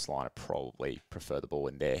if I'm Ross Lyon, I probably prefer the ball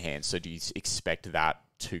in their hands. So do you expect that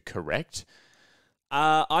to correct?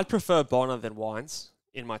 I'd prefer Bonner than Wines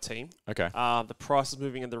in my team. Okay. The price is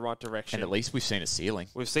moving in the right direction. And at least we've seen a ceiling.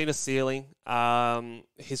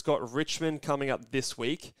 He's got Richmond coming up this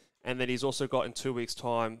week, and then he's also got in 2 weeks'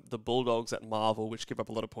 time the Bulldogs at Marvel, which give up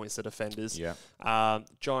a lot of points to defenders. Yeah.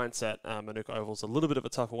 Giants at Manuka Oval's a little bit of a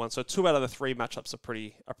tougher one. So 2 out of the 3 matchups are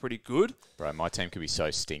pretty good. Bro, my team could be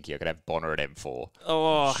so stinky. I could have Bonner at M4.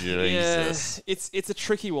 Oh, Jesus. Yeah. It's a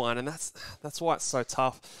tricky one, and that's why it's so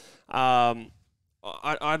tough.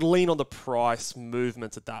 I'd lean on the price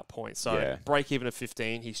movement at that point. So break even at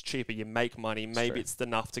 15, he's cheaper, you make money. Maybe it's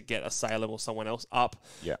enough to get a Salem or someone else up.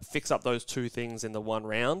 Yeah. Fix up those 2 things in the one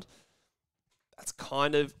round. That's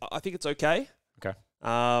I think it's okay. Okay.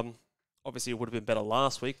 Obviously, it would have been better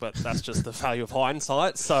last week, but that's just the value of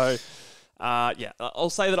hindsight. So, I'll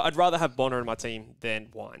say that I'd rather have Bonner in my team than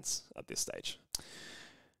Wines at this stage.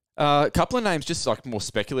 A couple of names, just like more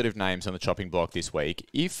speculative names on the chopping block this week.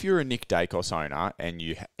 If you're a Nick Dacos owner and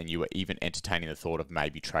you were even entertaining the thought of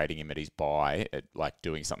maybe trading him at his buy, like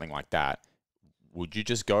doing something like that, would you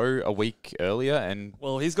just go a week earlier? And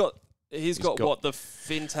well, he's got what, the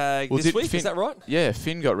Finn tag this week? Is that right? Yeah,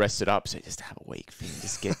 Finn got rested up, so just have a week, Finn.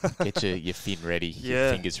 Just get your Finn ready,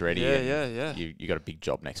 your fingers ready. Yeah. You got a big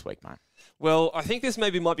job next week, mate. Well, I think this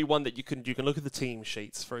might be one that you can look at the team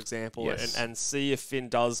sheets, for example, and see if Finn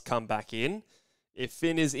does come back in. If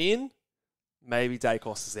Finn is in, maybe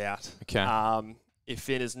Dacos is out. Okay. If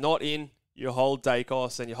Finn is not in, you hold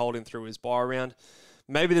Dacos and you hold him through his buy round.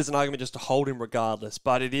 Maybe there's an argument just to hold him regardless,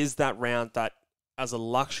 but it is that round that, as a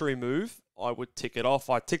luxury move, I would tick it off.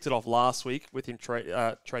 I ticked it off last week with him trading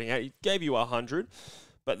out. He gave you 100,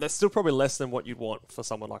 but that's still probably less than what you'd want for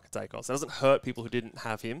someone like a Dacos. It doesn't hurt people who didn't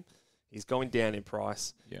have him. He's going down in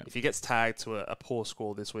price. Yeah. If he gets tagged to a poor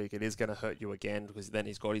score this week, it is going to hurt you again, because then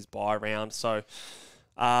he's got his buy round. So,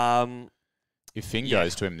 if Finn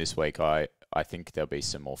goes to him this week, I think there'll be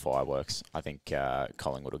some more fireworks. I think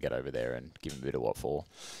Collingwood will get over there and give him a bit of what for.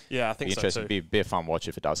 Yeah, I think so too. Be a fun watch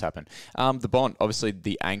if it does happen. The Bond, obviously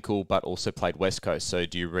the ankle, but also played West Coast. So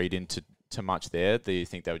do you read into to much there? Do you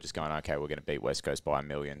think they were just going, okay, we're going to beat West Coast by 1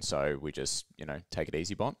 million, so we just, take it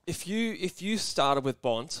easy, Bont? If you started with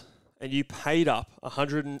Bont and you paid up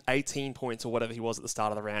 118 points or whatever he was at the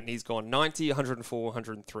start of the round, and he's gone 90, 104,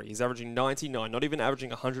 103. He's averaging 99, not even averaging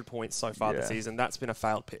 100 points so far this season. That's been a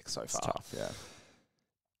failed pick so far. Tough, yeah.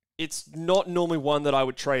 It's not normally one that I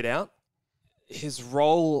would trade out. His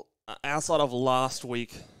role outside of last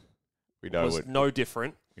week was no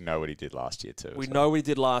different. We know what he did last year too. We know what he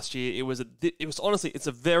did last year. It was honestly, it's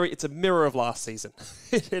a mirror of last season.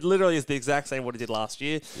 It literally is the exact same what he did last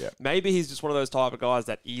year. Yeah. Maybe he's just one of those type of guys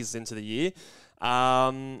that eases into the year.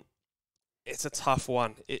 It's a tough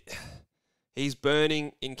one. He's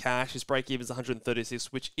burning in cash. His break-even is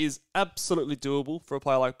 136, which is absolutely doable for a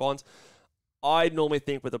player like Bonds. I normally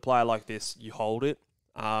think with a player like this, you hold it.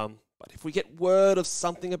 But if we get word of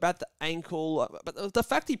something about the ankle, but the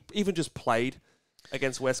fact he even just played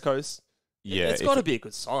against West Coast, it's got to be a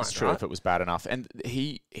good sign. It's true right? if it was bad enough. And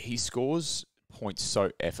he scores points so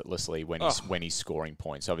effortlessly when he's scoring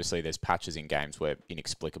points. Obviously, there's patches in games where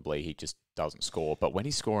inexplicably he just doesn't score. But when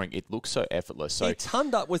he's scoring, it looks so effortless. So he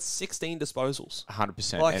turned up with 16 disposals.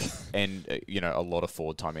 100%. And a lot of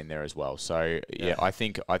forward time in there as well. So, I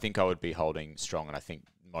think I would be holding strong, and I think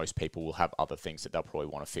most people will have other things that they'll probably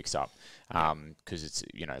want to fix up because it's,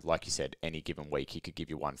 like you said, any given week he could give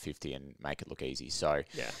you 150 and make it look easy. So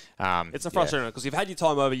it's a frustrating because you've had your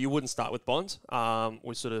time over, you wouldn't start with Bond.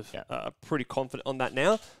 We're sort of pretty confident on that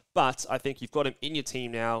now. But I think you've got him in your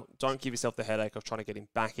team now. Don't give yourself the headache of trying to get him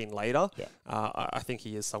back in later. Yeah. I think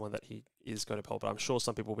he is someone that he is going to help, but I'm sure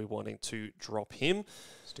some people will be wanting to drop him.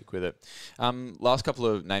 Stick with it. Last couple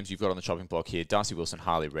of names you've got on the chopping block here: Darcy Wilson,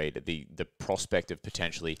 Harley Reid. The prospect of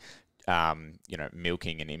potentially,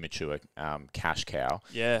 milking an immature cash cow.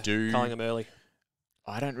 Yeah, culling him early.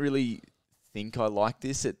 I don't really think I like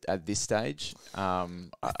this at this stage. I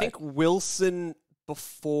think Wilson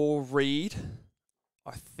before Reid,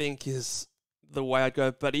 I think is the way I'd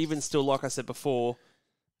go. But even still, like I said before,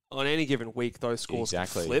 on any given week, those scores can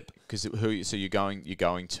flip. Because so you're going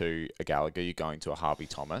to a Gallagher, you're going to a Harvey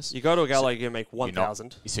Thomas. You go to a Gallagher, you make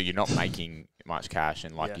 1,000. So you're not making much cash,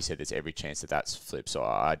 and like you said, there's every chance that's flipped. So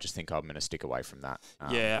I just think I'm going to stick away from that.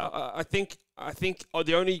 I think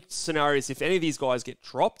the only scenario is if any of these guys get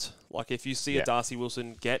dropped, like if you see a Darcy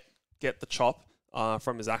Wilson get the chop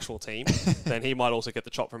from his actual team, then he might also get the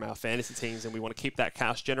chop from our fantasy teams, and we want to keep that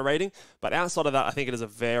cash generating. But outside of that, I think it is a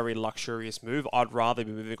very luxurious move. I'd rather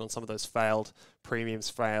be moving on some of those failed premiums,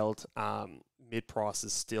 failed mid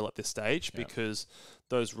prices still at this stage, because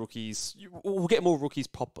those rookies, we'll get more rookies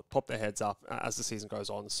pop their heads up as the season goes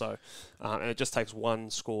on. So, and it just takes one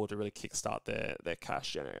score to really kickstart their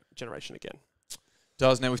cash generation again.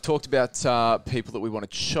 Now, we've talked about people that we want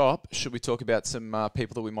to chop. Should we talk about some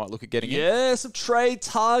people that we might look at getting in? Yeah, some trade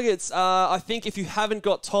targets. I think if you haven't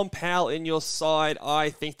got Tom Powell in your side, I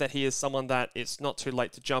think that he is someone that it's not too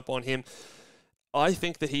late to jump on him. I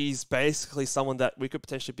think that he's basically someone that we could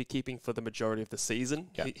potentially be keeping for the majority of the season.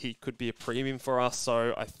 Yeah. He could be a premium for us,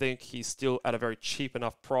 so I think he's still at a very cheap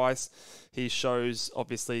enough price. He shows,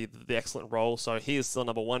 obviously, the excellent role, so he is still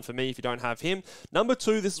number one for me if you don't have him. Number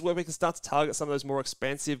two, this is where we can start to target some of those more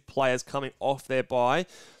expensive players coming off their bye.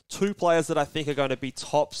 Two players that I think are going to be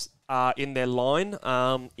tops in their line,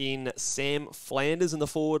 in Sam Flanders in the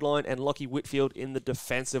forward line and Lockie Whitfield in the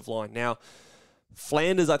defensive line. Now,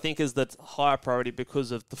 Flanders, I think, is the higher priority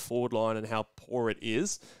because of the forward line and how poor it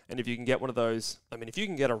is. And if you can get one of those, if you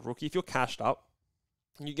can get a rookie, if you're cashed up,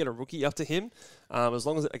 and you get a rookie up to him, as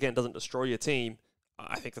long as it, again, doesn't destroy your team,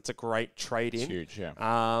 I think that's a great trade in. It's huge,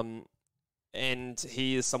 yeah. And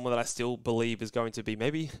he is someone that I still believe is going to be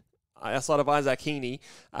maybe, outside of Isaac Heaney,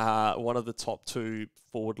 one of the top two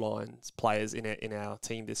forward lines players in our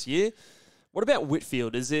team this year. What about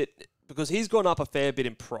Whitfield? Is it... Because he's gone up a fair bit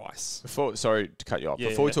in price. Sorry to cut you off.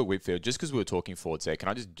 Before we talk Whitfield, just because we were talking forwards there, can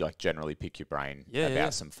I just generally pick your brain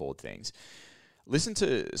about some forward things?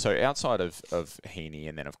 Outside of Heaney,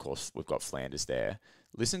 and then of course we've got Flanders there.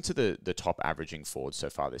 Listen to the top averaging forwards so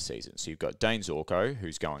far this season. So you've got Dane Zorko,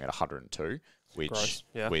 who's going at 102, which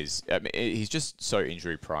was he's just so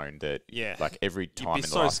injury prone that like every time in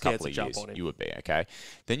the last couple of years you would be okay.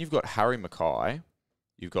 Then you've got Harry Mackay,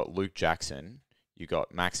 you've got Luke Jackson. You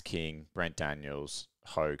got Max King, Brent Daniels,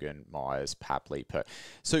 Hogan, Myers, Papley.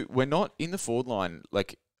 So we're not in the forward line.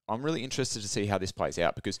 Like, I'm really interested to see how this plays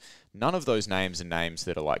out because none of those names are names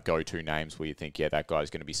that are like go-to names where you think, that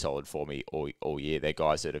guy's going to be solid for me all year. They're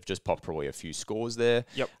guys that have just popped probably a few scores there.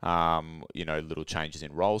 Yep. Little changes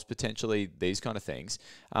in roles potentially, these kind of things.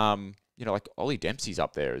 you know, like Ollie Dempsey's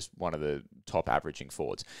up there as one of the top averaging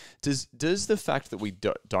forwards. Does the fact that we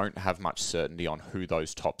don't have much certainty on who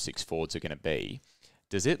those top 6 forwards are going to be,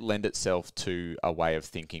 does it lend itself to a way of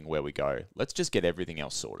thinking where we go, let's just get everything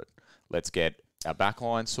else sorted. Let's get our back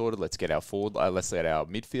line sorted. Let's get our forward. Let's get our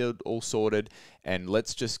midfield all sorted, and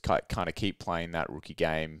let's just kind of keep playing that rookie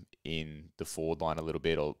game in the forward line a little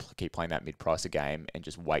bit, or keep playing that mid-pricer game, and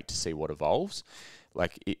just wait to see what evolves.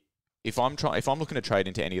 Like if I'm looking to trade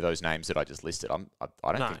into any of those names that I just listed, I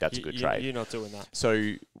don't think that's a good trade. You're not doing that.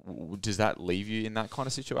 So does that leave you in that kind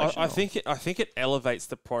of situation? I think it elevates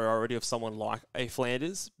the priority of someone like a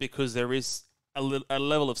Flanders, because there is a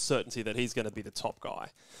level of certainty that he's going to be the top guy.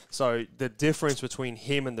 So the difference between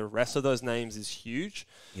him and the rest of those names is huge.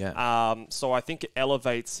 Yeah. So I think it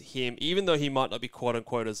elevates him, even though he might not be quote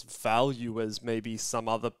unquote as value as maybe some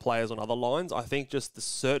other players on other lines. I think just the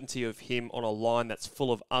certainty of him on a line that's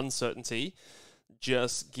full of uncertainty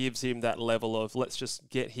just gives him that level of, let's just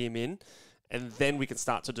get him in, and then we can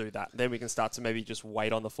start to do that. Then we can start to maybe just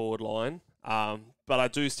wait on the forward line. But I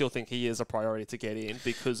do still think he is a priority to get in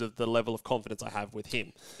because of the level of confidence I have with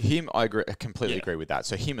him. I completely agree with that.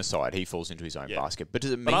 So him aside, he falls into his own basket. But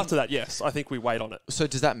does it mean? But after that, yes, I think we wait on it. So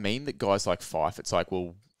does that mean that guys like Fife, it's like,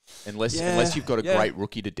 well, unless you've got a great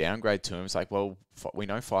rookie to downgrade to him, it's like, well, we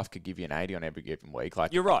know Fife could give you an 80 on every given week.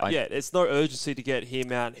 Like, you're right. It's no urgency to get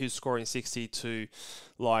him out who's scoring 60 to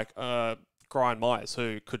like Brian Myers,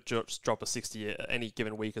 who could just drop a 60 any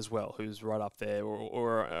given week as well, who's right up there,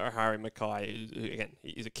 or Harry Mackay, who again,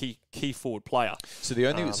 he's a key forward player. So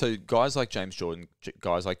so guys like James Jordan,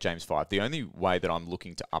 guys like James Fife, the only way that I'm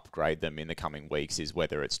looking to upgrade them in the coming weeks is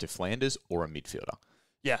whether it's to Flanders or a midfielder.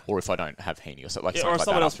 Yeah. Or if I don't have Heaney or something like or if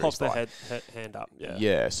someone else pops their hand up. Yeah.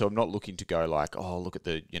 Yeah. So I'm not looking to go like, oh, look at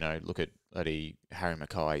Harry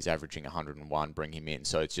Mackay, he's averaging 101, bring him in.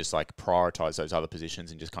 So it's just like prioritise those other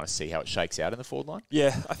positions and just kind of see how it shakes out in the forward line.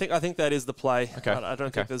 Yeah, I think that is the play. Okay. I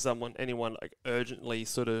don't think there's anyone like urgently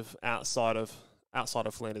sort of outside of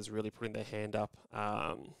Flanders really putting their hand up.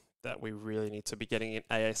 That we really need to be getting in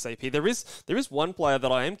ASAP. There is one player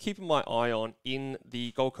that I am keeping my eye on in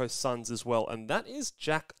the Gold Coast Suns as well, and that is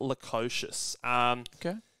Jack Lukosius.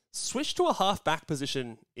 Okay. Switched to a half-back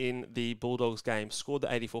position in the Bulldogs game, scored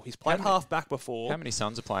the 84. He's played half-back before. How many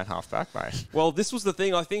Suns are playing half-back, mate? Well, this was the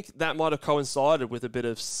thing. I think that might have coincided with a bit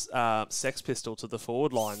of Sex Pistol to the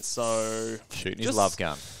forward line. So shooting his love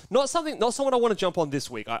gun. Not someone I want to jump on this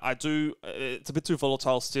week. I do. It's a bit too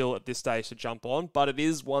volatile still at this stage to jump on, but it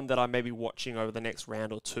is one that I may be watching over the next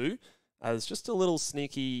round or two as just a little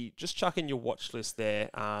sneaky, just chuck in your watch list there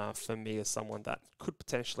for me as someone that could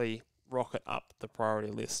potentially rocket up the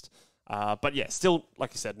priority list. But yeah, still,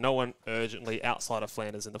 like you said, no one urgently outside of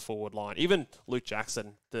Flanders in the forward line. Even Luke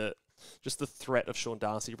Jackson, just the threat of Sean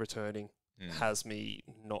Darcy returning has me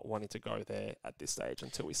not wanting to go there at this stage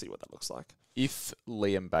until we see what that looks like. If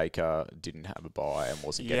Liam Baker didn't have a bye and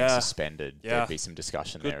wasn't getting suspended, there'd be some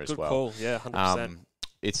discussion there as well. Good call, yeah, 100%.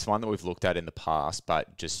 It's one that we've looked at in the past,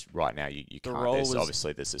 but just right now you can't.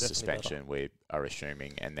 Obviously, there's a suspension we are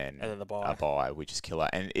assuming, and then the a bye, which is killer.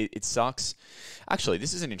 And it sucks. Actually,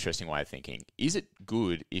 this is an interesting way of thinking. Is it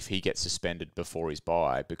good if he gets suspended before his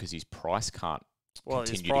bye because his price can't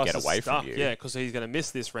continue to get away from you? Yeah, because he's going to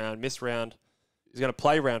miss this round, He's going to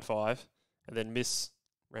play round 5 and then miss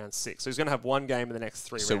round 6. So he's going to have one game in the next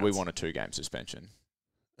 3 rounds. So we want a 2-game suspension.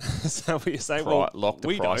 So we say, lock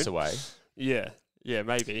the price away. Yeah,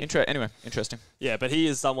 maybe. Anyway, interesting. Yeah, but he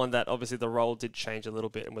is someone that obviously the role did change a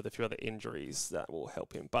little bit, and with a few other injuries that will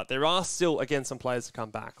help him. But there are still, again, some players to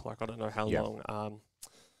come back. Like, I don't know how long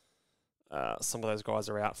some of those guys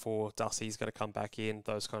are out for. Dusty's going to come back in,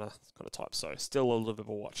 those kind of types. So still a little bit of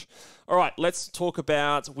a watch. All right, let's talk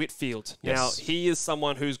about Whitfield. Yes. Now, he is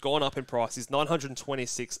someone who's gone up in price. He's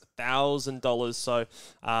 $926,000. So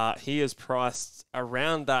he is priced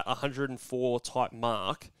around that 104 type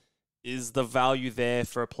mark. Is the value there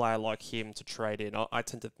for a player like him to trade in? I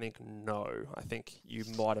tend to think no. I think you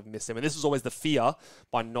might have missed him. And this was always the fear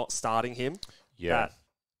by not starting him. Yeah. That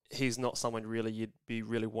he's not someone really you'd be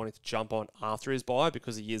really wanting to jump on after his buy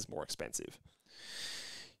because he is more expensive.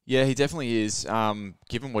 Yeah, he definitely is.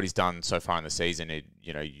 Given what he's done so far in the season,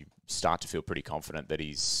 you start to feel pretty confident that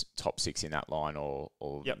he's top 6 in that line or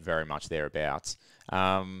very much thereabouts.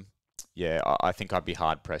 I think I'd be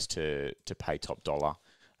hard-pressed to pay top dollar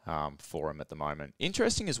for him at the moment.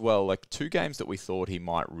 Interesting as well, like 2 games that we thought he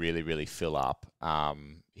might really, really fill up.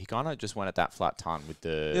 He kind of just went at that flat ton with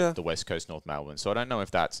the West Coast North Melbourne. So I don't know if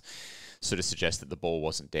that's sort of suggests that the ball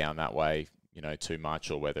wasn't down that way, too much,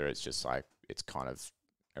 or whether it's just like it's kind of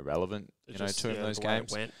irrelevant, to him those the way it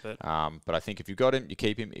games. went, but But I think if you've got him, you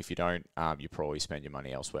keep him. If you don't, you probably spend your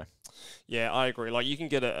money elsewhere. yeah, I agree. Like you can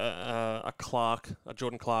get a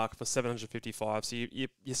Jordan Clark for 755, so you're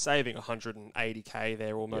saving 180k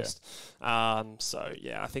there almost. So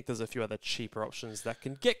yeah, I think there's a few other cheaper options that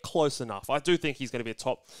can get close enough. I do think he's going to be a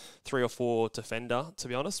top 3 or 4 defender, to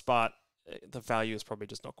be honest, but the value is probably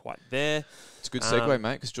just not quite there. It's a good segue,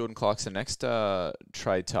 mate, because Jordan Clark's the next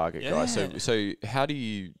trade target guy. So how do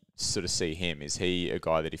you sort of see him? Is he a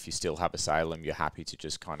guy that if you still have a Salem, you're happy to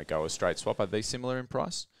just kind of go a straight swap? Are they similar in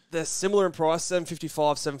price? They're similar in price,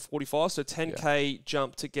 755, 745, so 10k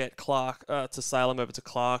jump to get Clark to Salem over to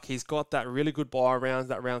Clark. He's got that really good buy around,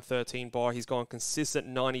 that round 13 buy. He's gone consistent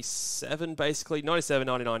 97, basically, 97,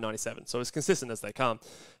 99, 97. So as consistent as they come.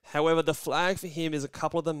 However, the flag for him is a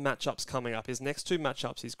couple of the matchups coming up. His next 2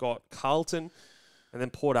 matchups, he's got Carlton and then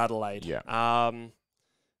Port Adelaide. Yeah.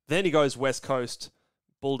 Then he goes West Coast,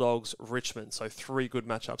 Bulldogs, Richmond. So 3 good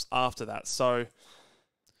matchups after that. So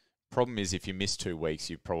problem is if you miss 2 weeks,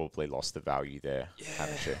 you've probably lost the value there,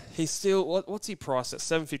 haven't you? He's still, what's he priced at?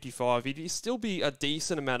 755. He'd still be a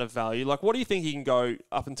decent amount of value. Like, what do you think he can go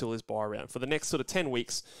up until his buy round? For the next sort of 10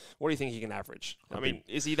 weeks, what do you think he can average?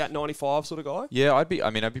 Is he that 95 sort of guy? Yeah, I'd be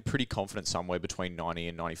pretty confident somewhere between 90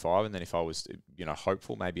 and 95. And then if I was,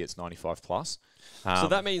 hopeful, maybe it's 95 plus. So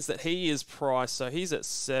that means that he is priced, so he's at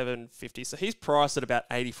 750. So he's priced at about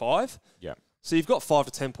 85. Yeah. So you've got 5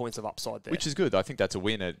 to 10 points of upside there, which is good. I think that's a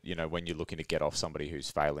win. When you're looking to get off somebody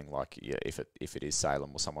who's failing, like if it is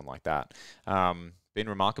Salem or someone like that. Been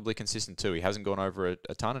remarkably consistent too. He hasn't gone over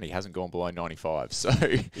a ton, and he hasn't gone below 95. So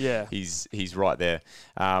yeah, he's right there.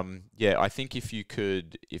 I think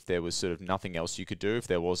if there was sort of nothing else you could do, if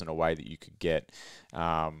there wasn't a way that you could get,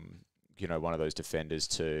 one of those defenders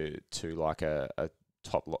to like a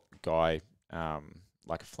top guy.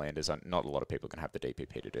 Like a Flanders, not a lot of people can have the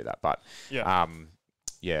DPP to do that, but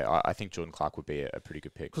I think Jordan Clark would be a pretty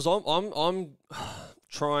good pick. Because I'm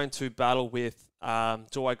trying to battle with,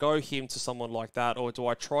 do I go him to someone like that, or do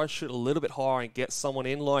I try shoot a little bit higher and get someone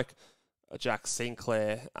in like a Jack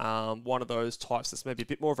Sinclair, one of those types that's maybe a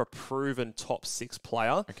bit more of a proven top 6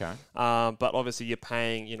 player. Okay. But obviously you're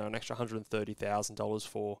paying, an extra $130,000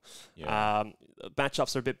 for.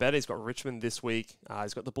 Matchups are a bit better. He's got Richmond this week.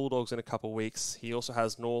 He's got the Bulldogs in a couple of weeks. He also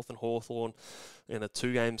has North and Hawthorn in a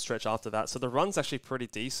 2-game stretch after that. So the run's actually pretty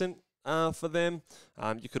decent for them.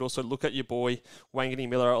 You could also look at your boy, Wangani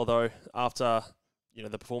Miller, although after,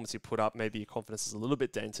 the performance he put up, maybe your confidence is a little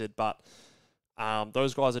bit dented, but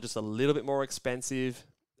those guys are just a little bit more expensive.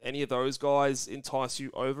 Any of those guys entice you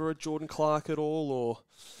over a Jordan Clark at all, or?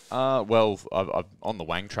 I'm on the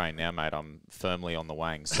Wang train now, mate. I'm firmly on the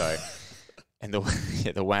Wang. So, and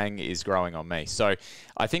the Wang is growing on me. So,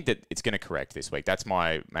 I think that it's going to correct this week. That's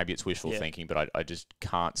maybe it's wishful thinking, but I just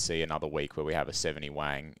can't see another week where we have a 70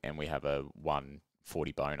 Wang and we have a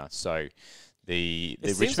 140 boner. So,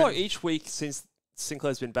 it seems like each week since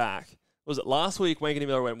Sinclair's been back, was it last week Wangani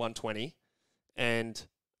Miller went 120? And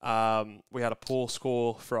we had a poor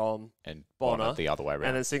score from Bonner the other way around.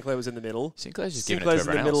 And then Sinclair was in the middle. Sinclair's just in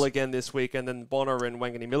the middle again this week, and then Bonner and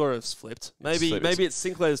Wangani Miller have flipped. Maybe it's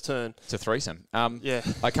Sinclair's turn. It's a threesome.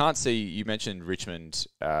 I can't see, you mentioned Richmond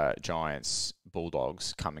Giants,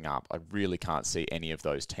 Bulldogs coming up. I really can't see any of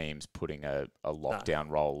those teams putting a lockdown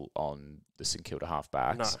role on the St Kilda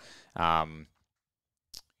halfbacks. No.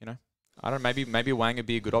 I don't know, maybe Wang would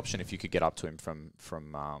be a good option if you could get up to him from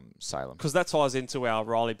Salem. Because that ties into our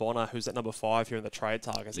Riley Bonner, who's at number 5 here in the trade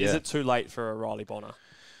targets. Yeah. Is it too late for a Riley Bonner?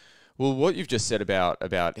 Well, what you've just said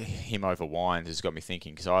about him over Wines has got me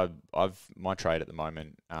thinking, because my trade at the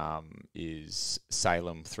moment is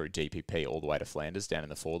Salem through DPP all the way to Flanders down in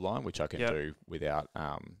the forward line, which I can do without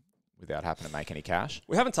having to make any cash.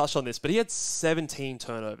 We haven't touched on this, but he had 17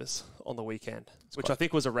 turnovers on the weekend, which I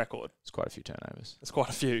think was a record. It's quite a few turnovers. It's quite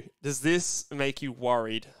a few. Does this make you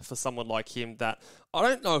worried for someone like him that I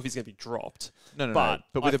don't know if he's going to be dropped? No. But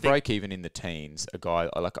with a break even in the teens, a guy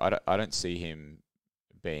like I don't see him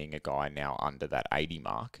being a guy now under that 80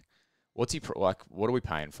 mark. What's he like? What are we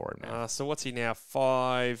paying for him now? So what's he now?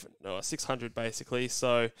 600 basically.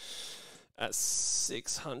 So at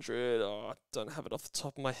 600, I don't have it off the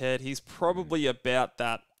top of my head. He's probably about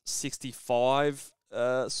that 65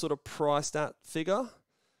 sort of priced at figure.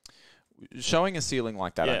 Showing a ceiling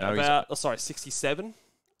like that, I know 67.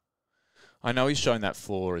 I know he's shown that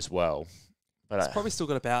floor as well, but it's probably still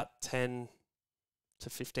got about 10 to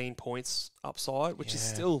 15 points upside, which is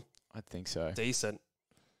still, I think so, decent.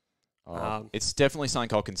 It's definitely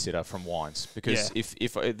something I'll consider from Wines, because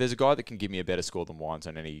if there's a guy that can give me a better score than Wines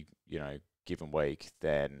on any given week,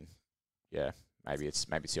 then maybe it's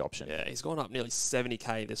the option. Yeah, he's gone up nearly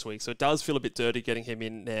 70k this week, so it does feel a bit dirty getting him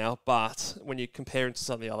in now. But when you compare him to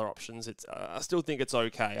some of the other options, it's I still think it's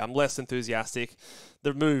okay. I'm less enthusiastic.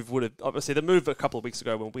 The move the move a couple of weeks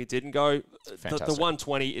ago when we didn't go, the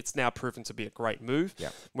 120, it's now proven to be a great move. Yeah.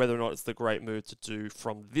 Whether or not it's the great move to do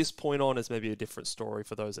from this point on is maybe a different story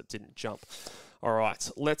for those that didn't jump. All right,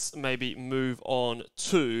 let's maybe move on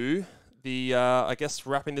to the, I guess,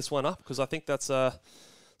 wrapping this one up, because I think that's some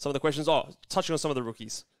of the questions. Touching on some of the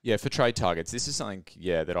rookies. Yeah, for trade targets, this is something,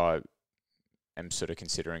 that I am sort of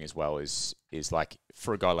considering as well, is like,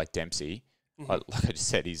 for a guy like Dempsey, like I just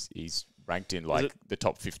said, he's ranked in like the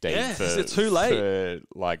top 15 for, is it too late? For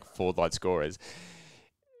like forward-line scorers.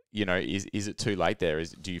 Is it too late there?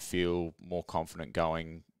 Do you feel more confident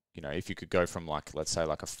going, if you could go from like, let's say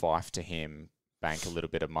like a 5 to him, bank a little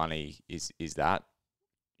bit of money, is that,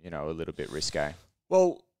 a little bit risque?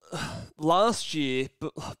 Well,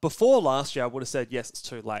 before last year, I would have said, yes, it's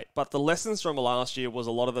too late. But the lessons from last year was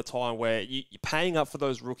a lot of the time where you're paying up for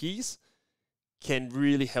those rookies can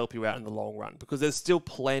really help you out in the long run, because there's still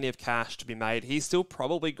plenty of cash to be made. He's still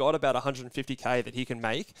probably got about 150k that he can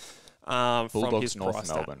make from his North price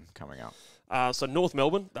Melbourne coming up. So North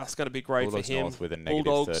Melbourne, that's going to be great Bulldogs for him. North with a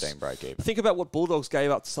negative 13 break even. Think about what Bulldogs gave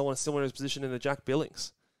up to someone similar in his position in the Jack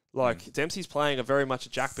Billings. Dempsey's playing very much a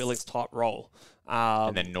Jack Billings type role.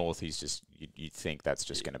 And then North, he's just, you'd think that's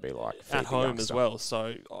just going to be like at home as well.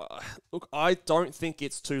 So, look, I don't think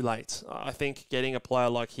it's too late. I think getting a player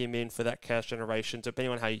like him in for that cash generation,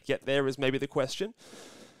 depending on how you get there, is maybe the question.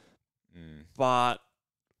 But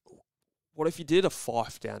what if you did a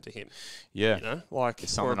 5 down to him? Yeah. Or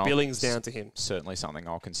a Billings down to him? Certainly something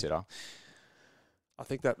I'll consider. I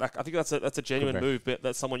think that's a genuine move, but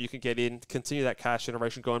that's someone you can get in, continue that cash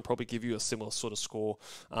generation going, probably give you a similar sort of score,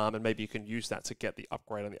 and maybe you can use that to get the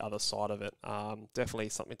upgrade on the other side of it. Definitely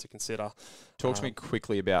something to consider. Talk to me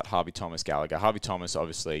quickly about Harvey Thomas Gallagher. Harvey Thomas,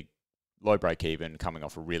 obviously, low break even, coming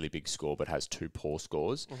off a really big score, but has 2 poor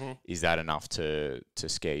scores. Is that enough to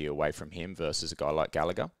scare you away from him versus a guy like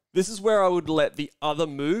Gallagher? This is where I would let the other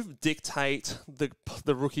move dictate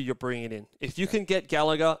the rookie you're bringing in. If you can get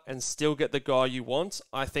Gallagher and still get the guy you want,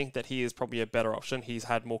 I think that he is probably a better option. He's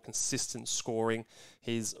had more consistent scoring.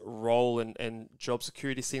 His role and job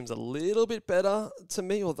security seems a little bit better to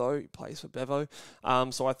me, although he plays for Bevo.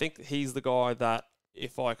 So I think he's the guy that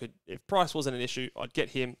if price wasn't an issue, I'd get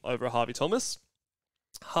him over Harvey Thomas.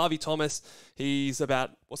 Harvey Thomas, he's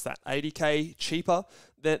about, 80k cheaper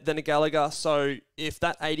than a Gallagher. So if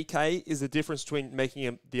that 80k is the difference between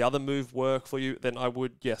making the other move work for you, then I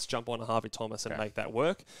would, jump on a Harvey Thomas and make that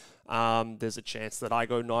work. There's a chance that I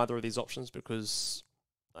go neither of these options because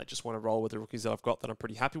I just want to roll with the rookies that I've got that I'm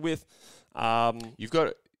pretty happy with. You've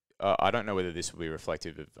got... I don't know whether this will be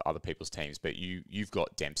reflective of other people's teams, but you've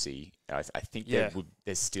got Dempsey. I think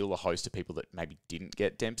there's still a host of people that maybe didn't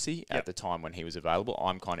get Dempsey at the time when he was available.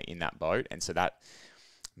 I'm kind of in that boat, and so that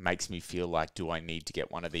makes me feel like, do I need to get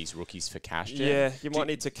one of these rookies for cash? Yeah, you might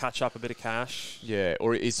need to catch up a bit of cash. Yeah,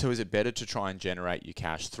 is it better to try and generate your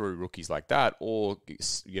cash through rookies like that, or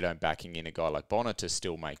backing in a guy like Bonner to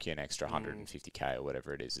still make you an extra 150k or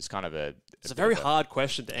whatever it is? It's kind of it's a very hard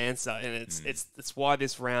question to answer, and it's why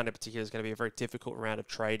this round in particular is going to be a very difficult round of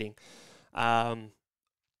trading.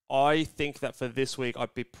 I think that for this week,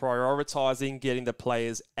 I'd be prioritizing getting the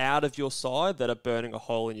players out of your side that are burning a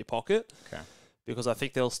hole in your pocket. Okay. Because I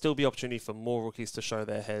think there'll still be opportunity for more rookies to show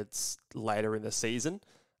their heads later in the season,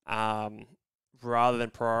 rather than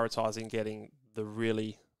prioritising getting the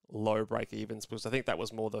really low break-evens, because I think that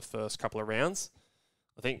was more the first couple of rounds.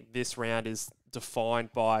 I think this round is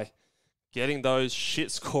defined by getting those shit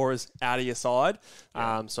scorers out of your side,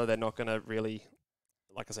 so they're not going to really,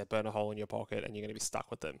 like I said, burn a hole in your pocket and you're going to be stuck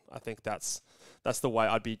with them. I think that's the way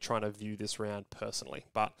I'd be trying to view this round personally.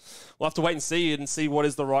 But we'll have to wait and see what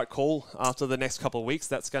is the right call after the next couple of weeks.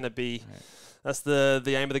 That's going to be that's the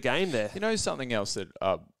aim of the game there. Something else that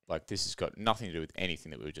this has got nothing to do with anything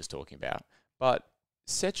that we were just talking about, but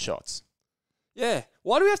set shots. Yeah.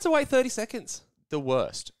 Why do we have to wait 30 seconds? The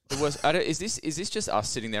worst. Is this just us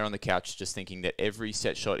sitting there on the couch just thinking that every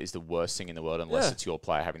set shot is the worst thing in the world unless it's your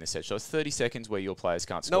player having the set shot? It's 30 seconds where your players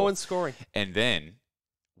can't score. No one's scoring. And then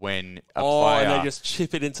when a player... and they just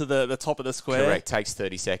chip it into the top of the square. Correct. Takes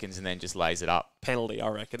 30 seconds and then just lays it up. Penalty, I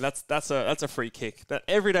reckon. That's a free kick. That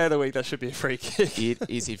every day of the week, that should be a free kick. It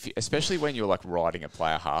is, especially when you're like riding a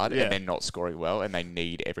player hard and they're not scoring well and they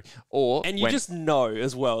need And you just know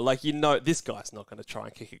as well, this guy's not going to try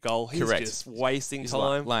and kick a goal. He's just wasting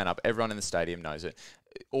time. Laying up. Everyone in the stadium knows it.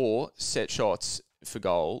 Or set shots for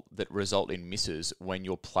goal that result in misses when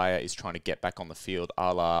your player is trying to get back on the field,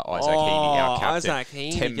 a la Isaac Heaney, our captain. Isaac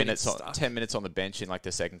Heaney 10 minutes on the bench in like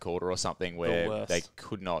the second quarter or something where they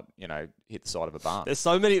could not, hit the side of a barn. There's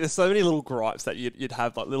so many little gripes that you'd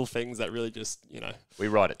have, like little things that really just, We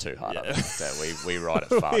ride it too hard. Yeah. We ride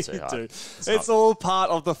it far too hard. It's all part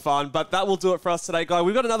of the fun, but that will do it for us today, guys.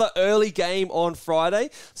 We've got another early game on Friday,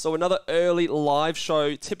 so another early live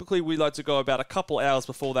show. Typically, we like to go about a couple hours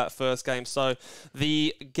before that first game. So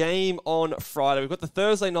the game on Friday, we've got the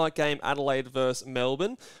Thursday night game, Adelaide versus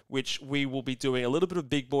Melbourne, which we will be doing a little bit of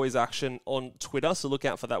big boys action on Twitter, so look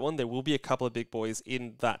out for that one. There will be a couple of big boys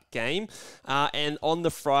in that game. And on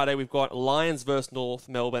the Friday, we've got Lions versus North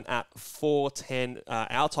Melbourne at 4:10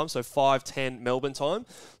 our time, so 5:10 Melbourne time.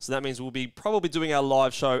 So that means we'll be probably doing our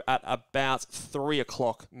live show at about 3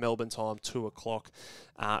 o'clock Melbourne time, 2 o'clock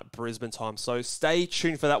Brisbane time. So stay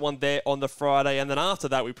tuned for that one there on the Friday. And then after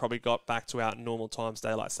that, we probably got back to our normal times.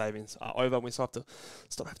 Daylight savings over. And we still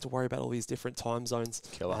have to worry about all these different time zones.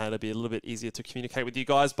 It'll be a little bit easier to communicate with you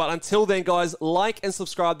guys. But until then, guys, like and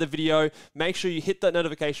subscribe to the video. Make sure you hit that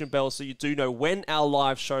notification bell so you do know when our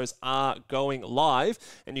live shows are going live.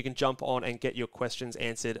 And you can jump on and get your questions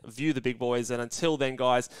answered. View the big boys. And until then,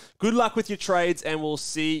 guys, good luck with your trades. And we'll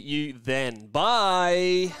see you then.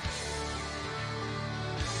 Bye.